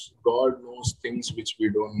knows things which we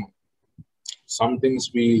don't know. Some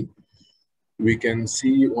things we can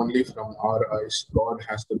see only from our eyes. God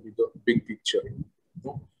has the big picture.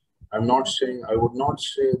 I would not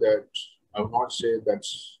say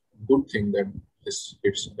that's good thing that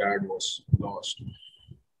its dad was lost.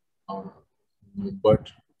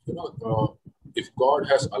 But if God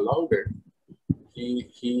has allowed it,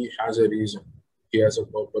 he has a reason. He has a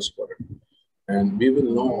purpose for it, and we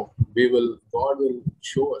will know. God will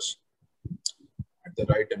show us at the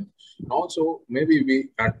right time. And also, maybe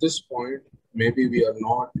at this point, maybe we are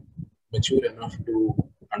not mature enough to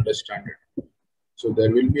understand it. So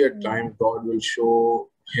there will be a time God will show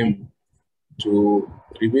him, to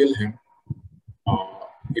reveal him,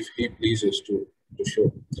 if he pleases to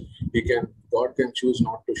show. God can choose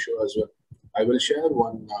not to show as well. I will share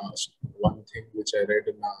one thing which I read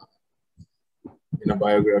in a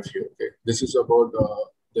biography. Okay, this is about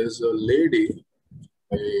there's a lady.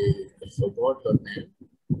 I forgot her name,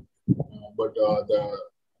 but the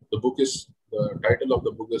title of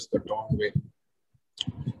the book is The Torn Veil.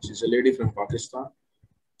 She's a lady from Pakistan.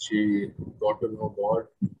 She got to know God.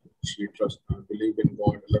 She believed in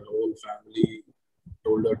God. Her whole family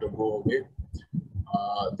told her to go away.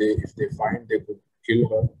 If they find, they could kill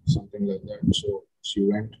her, something like that. So she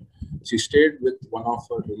went. She stayed with one of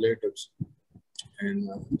her relatives, and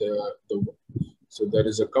so there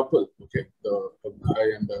is a couple. Okay, a guy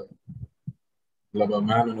and a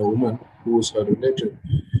man and a woman who is her relative,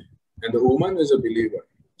 and the woman is a believer,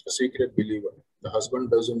 a secret believer. The husband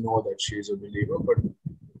doesn't know that she is a believer, but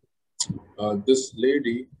this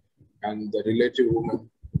lady and the relative woman,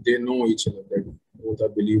 they know each other. That both are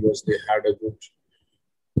believers. They had a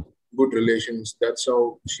good relations. That's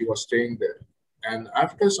how she was staying there. And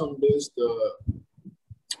after some days, the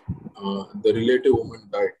relative woman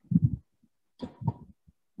died.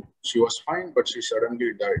 She was fine, but she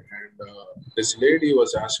suddenly died. And this lady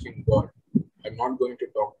was asking God, I'm not going to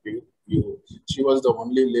talk to you. She was the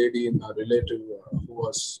only lady in a relative who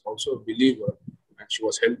was also a believer, and she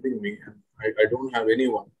was helping me. And I don't have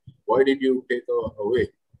anyone. Why did you take her away?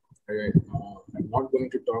 I'm not going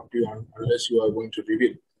to talk to you unless you are going to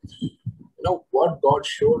reveal. What God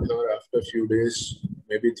showed her after a few days,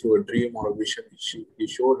 maybe through a dream or a vision, he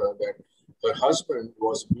showed her that her husband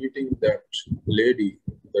was meeting that lady,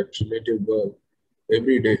 that relative girl,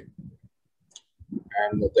 every day.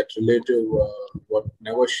 And that relative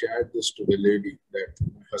never shared this to the lady, that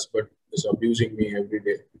my husband is abusing me every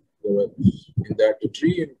day. In that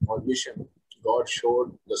dream or vision, God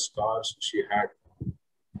showed the scars she had.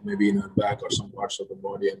 maybe in her back or some parts of the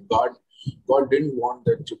body. And God didn't want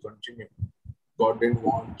that to continue. God didn't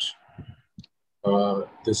want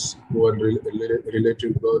this poor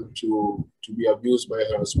relative girl to be abused by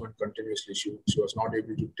her husband continuously. She was not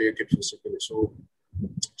able to take it physically. So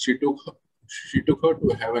she took her, she took her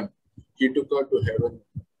to heaven. He took her to heaven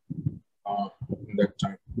in that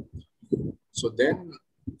time. So then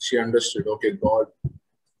she understood, okay, God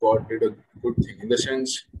did a good thing in the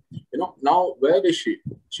sense, now where is she?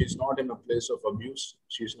 She's not in a place of abuse.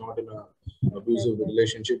 She's not in a abusive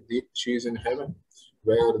relationship. She is in heaven,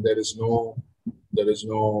 where there is no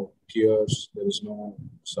tears, there is no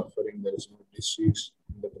suffering, there is no disease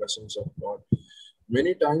in the presence of God.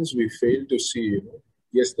 Many times we fail to see,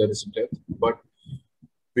 yes, there is death, but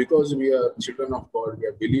because we are children of God, we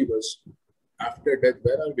are believers. After death,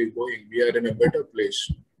 where are we going? We are in a better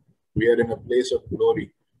place. We are in a place of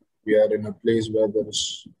glory. We are in a place where there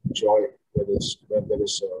is joy, where there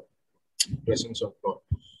is presence of God.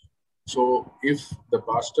 So if the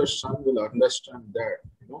pastor's son will understand that,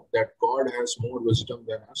 that God has more wisdom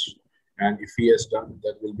than us, and if he has done,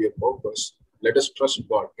 that will be a purpose. Let us trust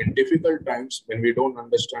God. In difficult times, when we don't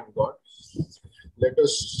understand God, let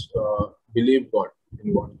us believe God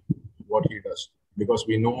in what he does. Because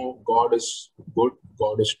we know God is good,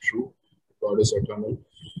 God is true, God is eternal.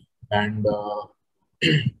 And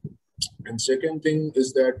and second thing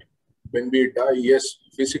is that when we die, yes,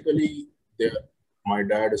 physically, there, my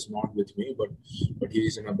dad is not with me, but he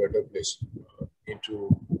is in a better place. Need to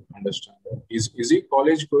understand that. Is he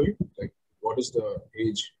college going? Like, what is the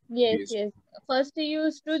age he Yes, is? yes. First he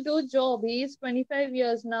used to do job. He is 25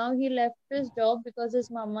 years now. He left his job because his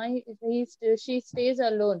mama she stays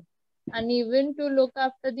alone. And even to look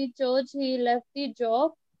after the church, he left the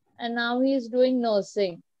job and now he is doing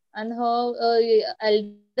nursing. And her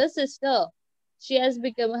elder sister, she has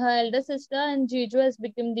become her elder sister, and Jiju has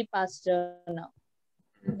become the pastor now.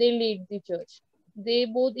 They lead the church. They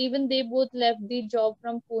both left the job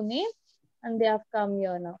from Pune and they have come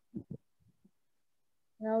here now.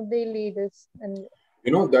 Now they lead us and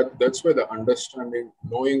That's where the understanding,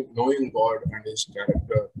 knowing God and his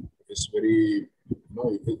character is very,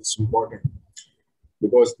 it's important,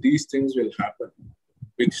 because these things will happen.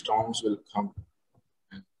 Big storms will come.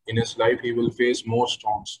 And in his life, he will face more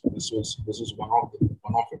storms. This is one of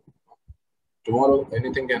it. Tomorrow,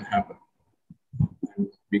 anything can happen, and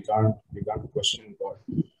we can't question God.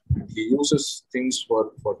 And he uses things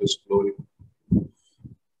for his glory.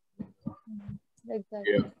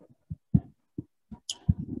 exactly.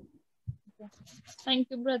 Yeah, Thank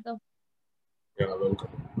you, brother. yeah, welcome.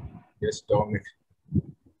 Yes, Dominic.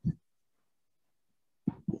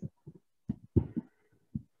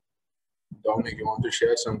 Dominic, you want to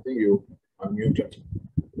share something? You are muted.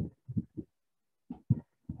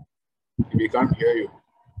 We can't hear you.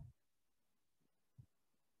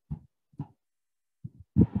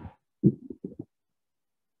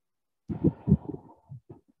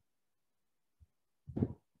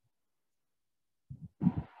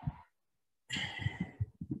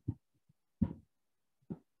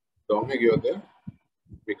 Dominic, you're there?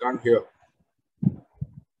 We can't hear.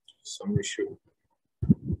 Some issue.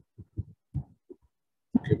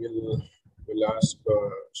 Okay, we'll ask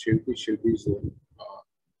Shilpi. Shilpi is there.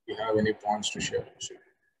 You have any points to share?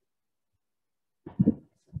 Shilpi?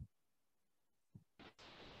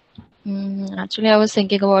 Actually, I was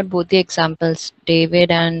thinking about both the examples,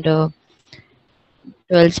 David and 12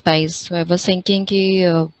 spies. So I was thinking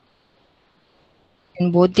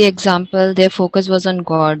in both the example, their focus was on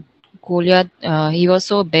God. Goliath, he was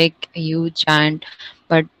so big, huge, and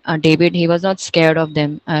but David, he was not scared of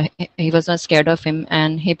them. He was not scared of him,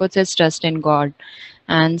 and he puts his trust in God.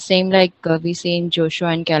 And same like we see in Joshua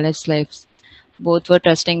and Caleb's lives, both were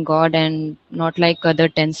trusting God and not like other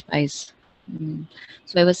 10 spies. Mm.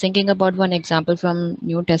 So I was thinking about one example from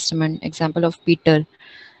New Testament, example of Peter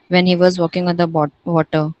when he was walking on the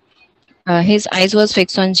water. His eyes was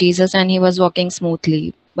fixed on Jesus and he was walking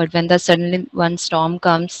smoothly. But when the suddenly one storm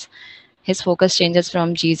comes, his focus changes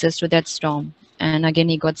from Jesus to that storm, and again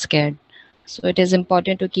he got scared. So it is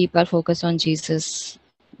important to keep our focus on Jesus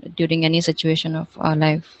during any situation of our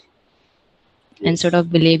life. Instead Yes.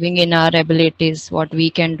 of believing in our abilities, what we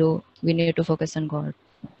can do, we need to focus on God.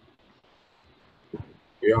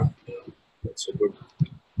 Yeah, yeah. That's a good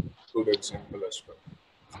example as well.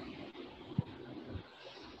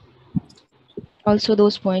 Also,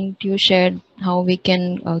 those points you shared, how we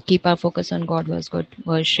can keep our focus on God was good.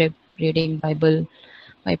 Worship, reading Bible,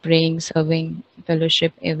 by praying, serving,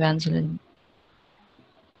 fellowship, evangelism.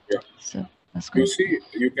 Yeah. So that's You good. see,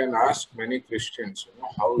 you can ask many Christians,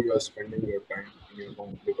 how you are spending your time. in your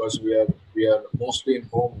home, because we are mostly in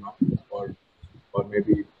home now, or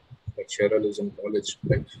maybe like Cheryl is in college.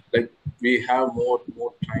 Like we have more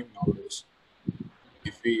time nowadays.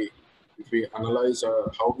 If we analyze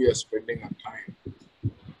how we are spending our time,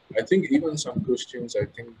 I think even some Christians, I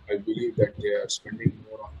believe that they are spending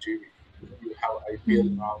more on TV. You have IPL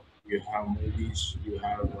Mm. now, you have movies, you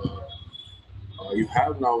have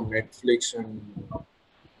now Netflix and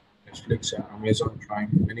Amazon Prime.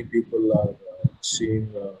 Many people are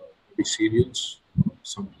seeing maybe serials.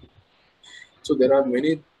 Some So there are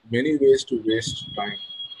many ways to waste time,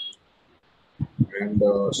 and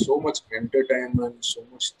so much entertainment, so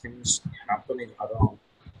much things happening around.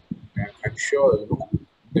 And I'm sure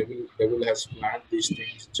devil has planned these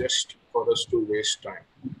things just for us to waste time.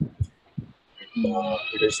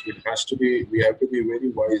 And it has to be we have to be very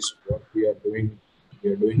wise what we are doing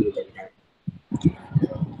with our time.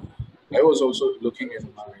 And, I was also looking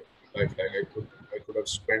in my life, like I could have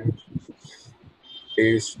spent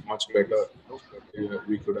days much better.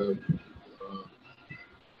 We could have uh,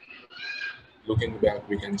 looking back,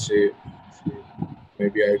 we can say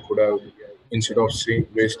maybe I could have, instead of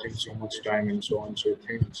wasting so much time in so and so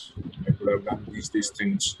things, I could have done these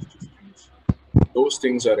things. And those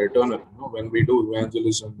things are eternal. When we do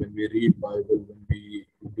evangelism, when we read Bible, when we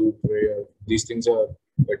do prayer, these things are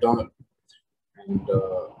eternal. And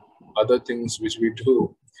other things which we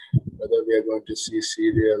do, whether we are going to see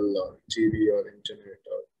serial or TV or internet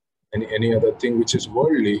or any other thing which is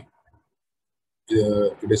worldly,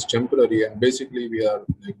 it is temporary, and basically we are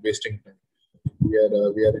like wasting time. We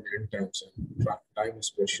are in end times, and time is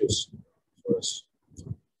precious for us.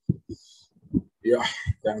 Yeah,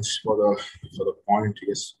 thanks for the point.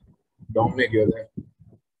 Yes, Dominic, you're there.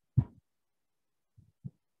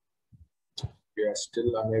 We are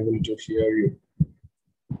still unable to hear you.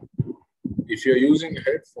 If you're using a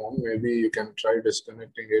headphone, maybe you can try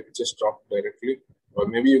disconnecting it. Just talk directly, or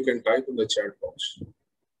maybe you can type in the chat box.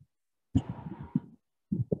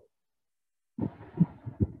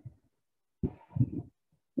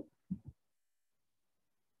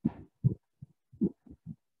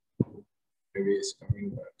 Maybe it's coming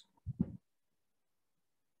back.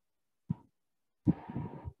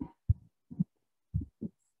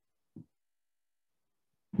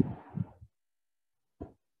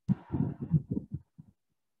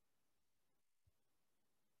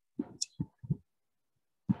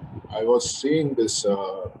 I was seeing this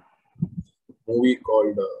movie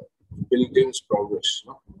called Pilgrim's Progress.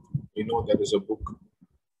 No? There is a book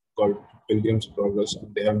called Pilgrim's Progress,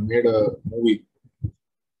 and they have made a movie,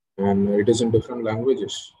 and it is in different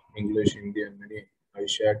languages: English, Hindi, and many. I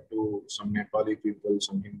shared to some Nepali people,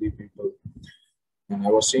 some Hindi people, and I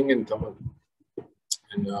was seeing in Tamil,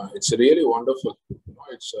 and it's really wonderful.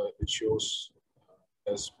 It shows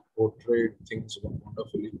has portrayed things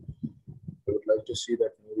wonderfully. I would like to see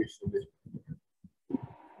that movie fully.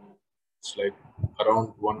 It's like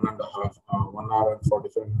around 1 hour and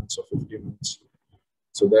 45 minutes or 50 minutes.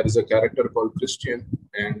 So there is a character called Christian,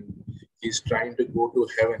 and he's trying to go to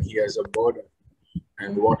heaven. He has a burden,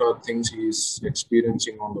 and what are things he's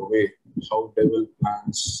experiencing on the way? How devil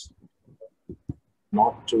plans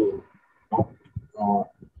not to, not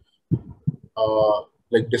uh,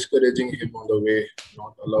 like discouraging him on the way,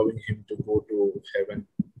 not allowing him to go to heaven,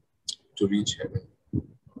 to reach heaven,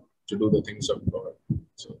 to do the things of God.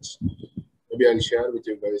 So maybe I'll share with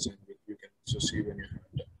you guys, and you can also see when you have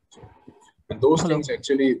time. So, and those Hello. things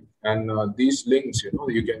actually, and these links,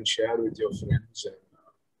 you can share with your friends,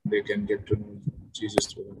 and they can get to know Jesus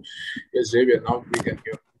through them. Yes, Xavier, now we can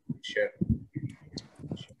share.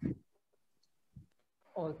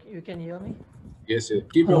 Okay, you can hear me? Yes,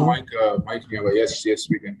 keep your Hello. mic nearby. Yes,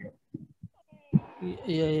 we can hear.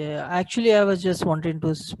 Yeah. Actually, I was just wanting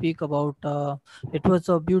to speak about. It was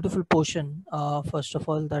a beautiful portion. First of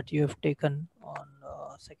all, that you have taken on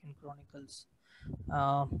Second Chronicles,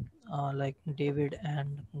 uh, like David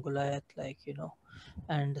and Goliath,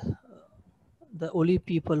 and the only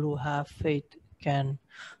people who have faith can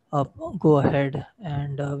uh, go ahead.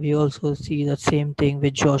 And we also see the same thing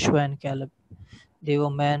with Joshua and Caleb. They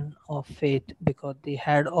were men of faith because they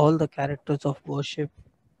had all the characters of worship,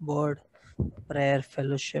 word, prayer,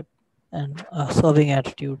 fellowship, and a serving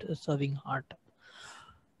attitude, a serving heart.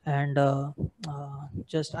 And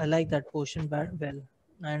just I like that portion well.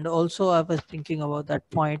 And also, I was thinking about that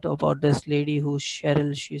point about this lady who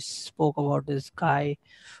Cheryl. She spoke about this guy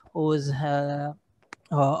who was a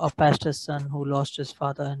pastor's son who lost his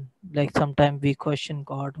father, and like sometimes we question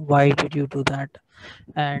God, why did you do that?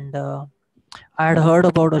 And I had heard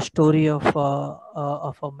about a story of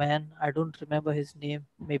a man. I don't remember his name,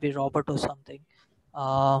 maybe Robert or something.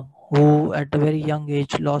 uh, who at a very young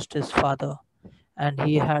age lost his father, and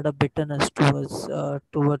he had a bitterness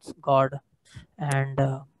towards God, and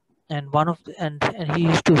one of the, and he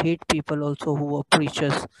used to hate people also who were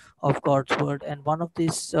preachers of God's word. And one of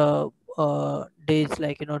these days,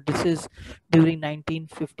 like this is during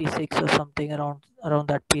 1956 or something, around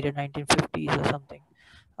that period, 1950s or something,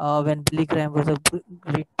 when Billy Graham was a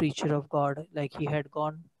great preacher of God. Like, he had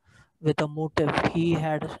gone with a motive. He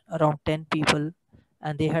had around 10 people,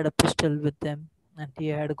 and they had a pistol with them, and he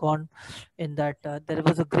had gone in that. There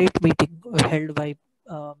was a great meeting held by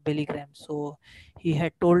Billy Graham. So he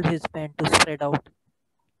had told his men to spread out,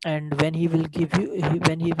 and when he will give you,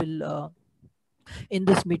 when he will in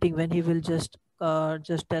this meeting, when he will just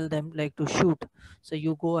tell them like to shoot. So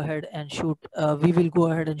you go ahead and shoot. We will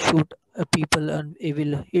go ahead and shoot people, and we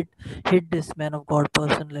will hit this man of God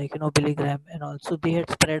person, like Billy Graham. And also they had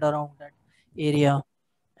spread around that area,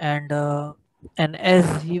 and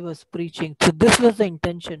as he was preaching, so this was the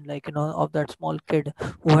intention, like of that small kid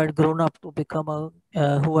who had grown up to become a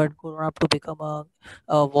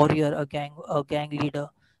warrior, a gang leader,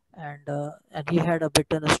 and he had a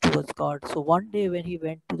bitterness towards God. So one day when he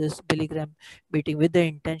went to this Billy Graham meeting with the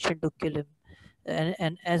intention to kill him,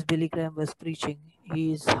 and as Billy Graham was preaching,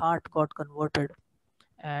 his heart got converted,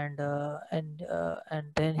 and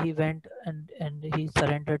then he went and he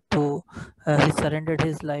surrendered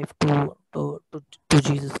his life to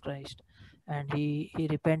Jesus Christ, and he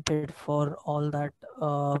repented for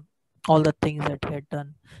uh, all the things that he had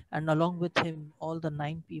done. And along with him, all the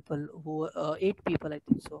nine people, who 8 people, I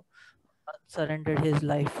think so, surrendered his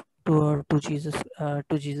life to Jesus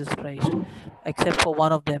Christ, except for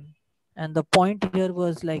one of them. And the point here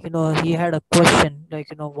was, like he had a question, like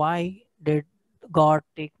why did God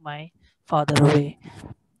take my father away?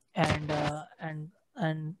 And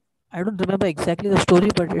I don't remember exactly the story,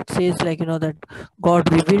 but it says, like that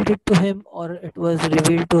God revealed it to him, or it was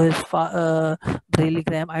revealed to his Braley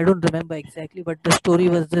Graham. I don't remember exactly, but the story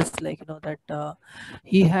was this, like that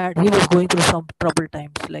he was going through some troubled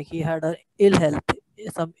times, like he had a ill health,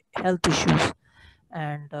 some health issues,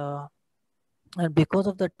 and because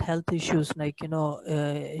of that health issues, like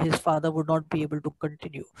his father would not be able to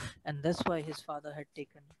continue, and that's why his father had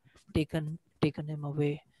taken him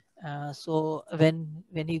away. So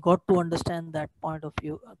when he got to understand that point,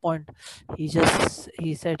 he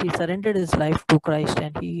said he surrendered his life to Christ,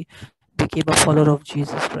 and he became a follower of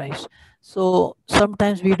Jesus Christ. So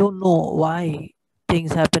sometimes we don't know why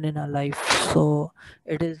things happen in our life, so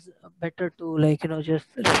it is better to, like just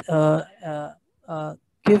uh, uh, uh,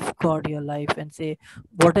 give God your life and say,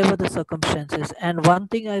 whatever the circumstances. And one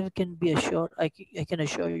thing I can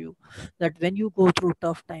assure you, that when you go through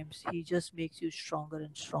tough times, He just makes you stronger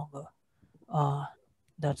and stronger. Uh,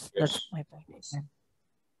 that's Yes. my point. Amen.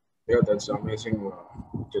 Yeah, that's amazing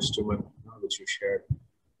testimony which you shared.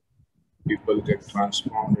 People get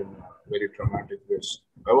transformed in very dramatic ways.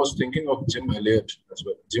 I was thinking of Jim Elliot as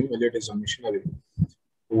well. Jim Elliot is a missionary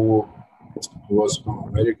who was from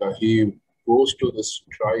America. He goes to this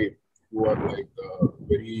tribe who are like a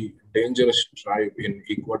very dangerous tribe in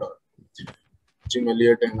Ecuador. Jim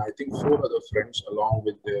Elliot and I think four other friends, along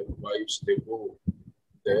with their wives, they go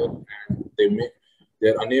there and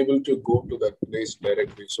they're unable to go to that place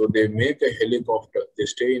directly. So they make a helicopter. They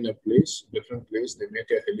stay in a different place. They make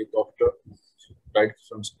a helicopter right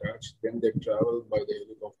from scratch. Then they travel by the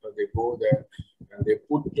helicopter. They go there and they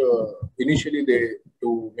put. Initially, they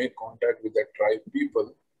to make contact with the tribe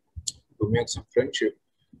people to make some friendship.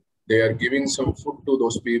 They are giving some food to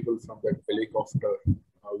those people from that helicopter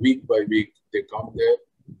week by week. They come there.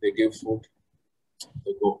 They give food.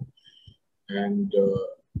 They go. And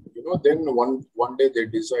then one day they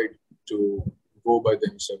decide to go by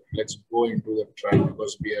themselves. Let's go into the tribe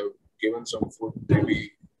because we have given some food.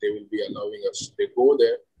 Maybe they will be allowing us. They go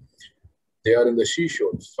there. They are in the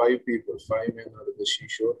seashore. 5 people, 5 men are in the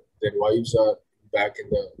seashore. Their wives are back in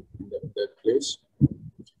that place.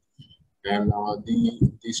 And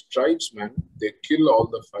these tribesmen, they kill all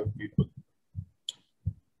the 5 people.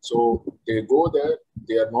 So they go there.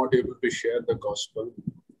 They are not able to share the gospel.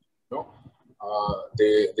 No,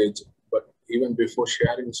 but even before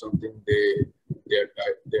sharing something, they are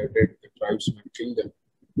dead. The tribesmen kill them.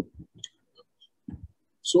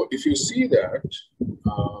 So if you see that,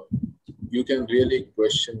 you can really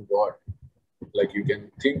question God. Like you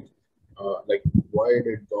can think, like why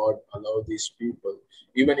did God allow these people?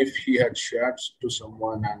 Even if He had shared to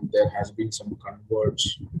someone and there has been some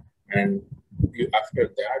converts, and after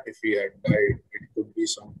that, if he had died, it could be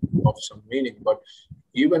some meaning. But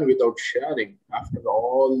even without sharing, after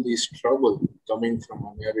all this trouble coming from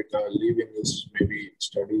America, leaving his maybe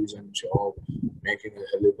studies and job, making a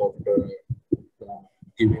helicopter,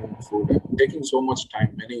 giving food, and taking so much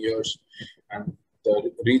time, many years, and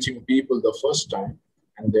reaching people the first time,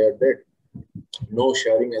 and they are dead. No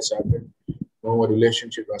sharing has happened, no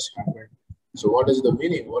relationship has happened. So what is the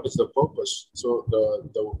meaning? What is the purpose? So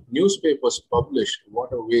the newspapers published,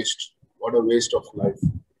 what a waste of life.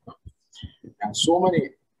 And so many,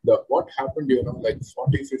 what happened, like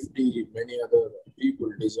 40, 50, many other people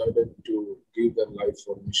decided to give their life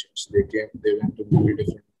for missions. They went to many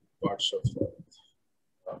different parts of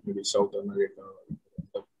maybe South America,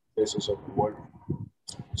 the places of the world.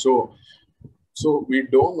 So we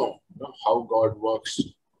don't know, how God works.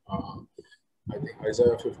 I think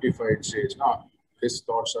Isaiah 55 it says, his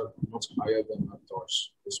thoughts are much higher than our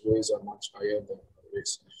thoughts. His ways are much higher than our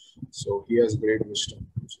ways. So he has great wisdom.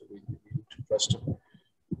 So we need to trust him.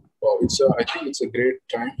 Well, I think it's a great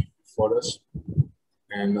time for us.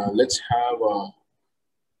 And let's have a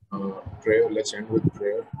prayer. Let's end with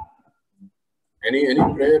prayer. Any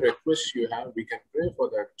prayer requests you have, we can pray for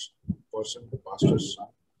that person, the pastor's son.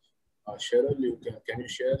 Cheryl, can you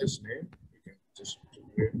share his name? You can just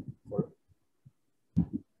pray for him.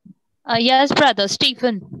 Yes, brother,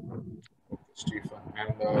 Stephen. Okay, Stephen.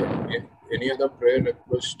 And any other prayer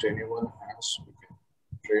request anyone has, we can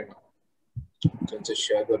pray now. You can just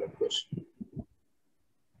share the request.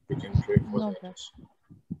 We can pray for that.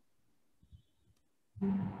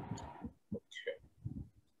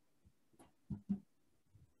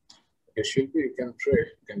 Okay, Shilpi, you can pray.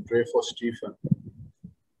 You can pray for Stephen,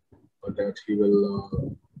 but that he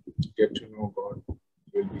will get to know God,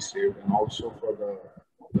 will be saved, and also for the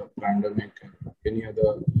pandemic and any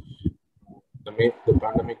other the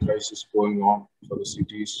pandemic crisis going on for the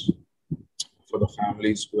cities, for the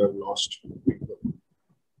families who have lost people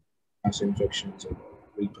as infections.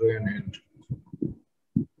 We'll pray and end.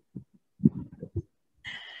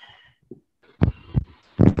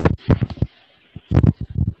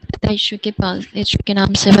 यीशु के पास, यीशु के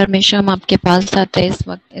नाम से परमेश्वर हम आपके पास आते हैं इस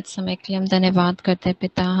वक्त, इस समय के लिए हम धन्यवाद करते हैं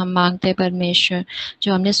पिता। हम मांगते हैं परमेश्वर,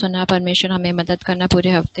 जो हमने सुना परमेश्वर हमें मदद करना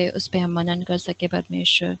पूरे हफ्ते, उस पर हम मनन कर सके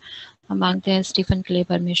परमेश्वर। हम मांगते हैं स्टीफन के लिए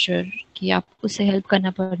परमेश्वर कि आप उसे हेल्प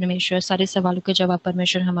करना परमेश्वर। सारे सवालों के जवाब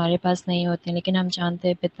परमेश्वर हमारे पास नहीं होते, लेकिन हम जानते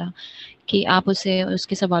हैं पिता कि आप उसे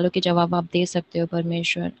उसके सवालों के जवाब आप दे सकते हो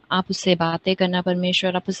परमेश्वर। आप उससे बातें करना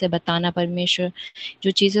परमेश्वर, आप उसे बताना परमेश्वर,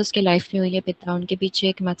 जो चीज़ें उसके लाइफ में हुई है पिता, उनके पीछे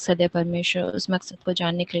एक मकसद है परमेश्वर। उस मकसद को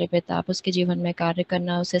जानने के लिए पिता आप उसके जीवन में कार्य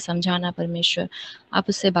करना, उसे समझाना परमेश्वर, आप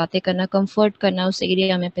उससे बातें करना, कंफर्ट करना उस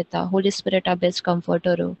एरिया में पिता। होली स्पिरिट आप बेस्ट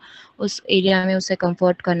कंफर्टर हो, उस एरिया में उसे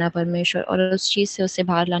कंफर्ट करना परमेश्वर, और उस चीज़ से उसे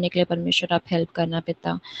बाहर लाने के लिए परमेश्वर आप हेल्प करना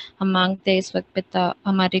पिता। हम मांगते हैं इस वक्त पिता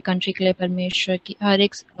हमारे कंट्री के लिए परमेश्वर की हर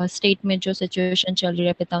एक स्टेट में जो सिचुएशन चल रही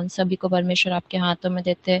है पिता, उन सभी को परमेश्वर आपके हाथों में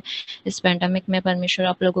देते हैं। इस पैंडेमिक में परमेश्वर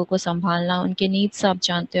आप लोगों को संभालना, उनके नीड्स आप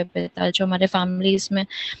जानते हो पिता। जो हमारे फैमिलीज में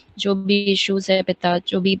जो भी इश्यूज है पिता,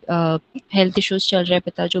 जो भी हेल्थ इश्यूज चल रहे हैं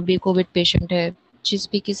पिता, जो भी कोविड पेशेंट है, जिस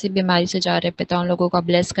भी किसी बीमारी से जा रहे हैं पिता, उन लोगों का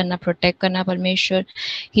ब्लेस करना, प्रोटेक्ट करना परमेश्वर,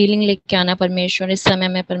 हीलिंग लेके आना परमेश्वर। इस समय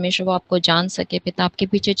में परमेश्वर वो आपको जान सके पिता, आपके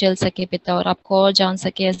पीछे चल सके पिता, और आपको और जान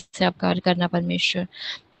सके, ऐसे आप कार्य करना परमेश्वर।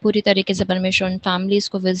 पूरी तरीके से परमेश्वर उन फैमिलीज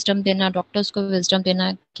को विजडम देना, डॉक्टर्स को विजडम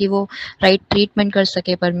देना कि वो राइट ट्रीटमेंट कर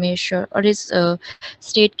सके परमेश्वर। और इस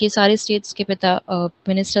स्टेट के सारे स्टेट्स के पिता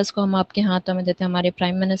मिनिस्टर्स को हम आपके हाथों में देते हैं, हमारे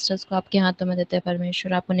प्राइम मिनिस्टर्स को आपके हाथों में देते हैं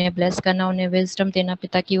परमेश्वर। आप उन्हें ब्लेस करना, उन्हें विजडम देना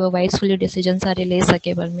पिता कि वो वाइजफुली डिसीजन सारे ले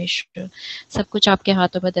सके परमेश्वर। सब कुछ आपके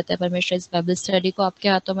हाथों में देते हैं परमेश्वर। इस बाइबल स्टडी को आपके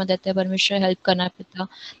हाथों में देते हैं परमेश्वर। हेल्प करना पिता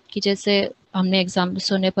कि जैसे हमने एग्जाम्पल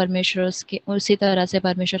सुने परमेश्वर, उसके उसी तरह से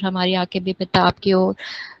परमेश्वर हमारी आंखें भी पिता आपकी ओर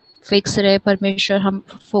फिक्स रहे परमेश्वर। हम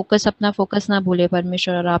अपना फोकस ना भूले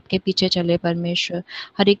परमेश्वर, और आपके पीछे चले परमेश्वर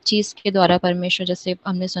हर एक चीज़ के द्वारा परमेश्वर। जैसे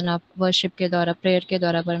हमने सुना वर्शिप के द्वारा, प्रेयर के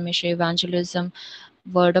द्वारा परमेश्वर, evangelism,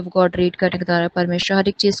 word of God read करने के द्वारा परमेश्वर, हर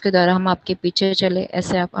एक चीज़ के द्वारा हम आपके पीछे चले।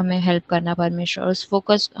 ऐसे आप हमें हेल्प करना परमेश्वर, और उस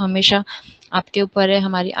फोकस हमेशा आपके ऊपर है,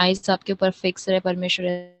 हमारी आइज आपके ऊपर फिक्स रहे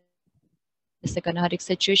परमेश्वर। ऐसे करना, हर एक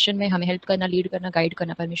सिचुएशन में हमें हेल्प करना, लीड करना, गाइड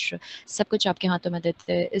करना परमेश्वर। सब कुछ आपके हाथों में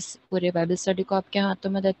देते हैं। इस पूरे बाइबल स्टडी को आपके हाथों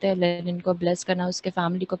में देते हैं। लेनिन को ब्लेस करना, उसके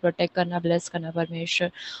फैमिली को प्रोटेक्ट करना, ब्लेस करना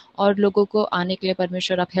परमेश्वर, और लोगों को आने के लिए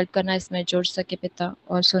परमेश्वर आप हेल्प करना, इसमें जुड़ सके पिता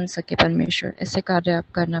और सुन सके परमेश्वर। ऐसे कार्य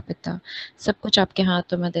आप करना पिता। सब कुछ आपके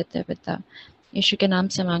हाथों में देते हैं पिता। यीशु के नाम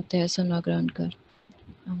से मांगते हैं, सुनो ग्रहण कर,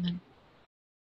 आमीन।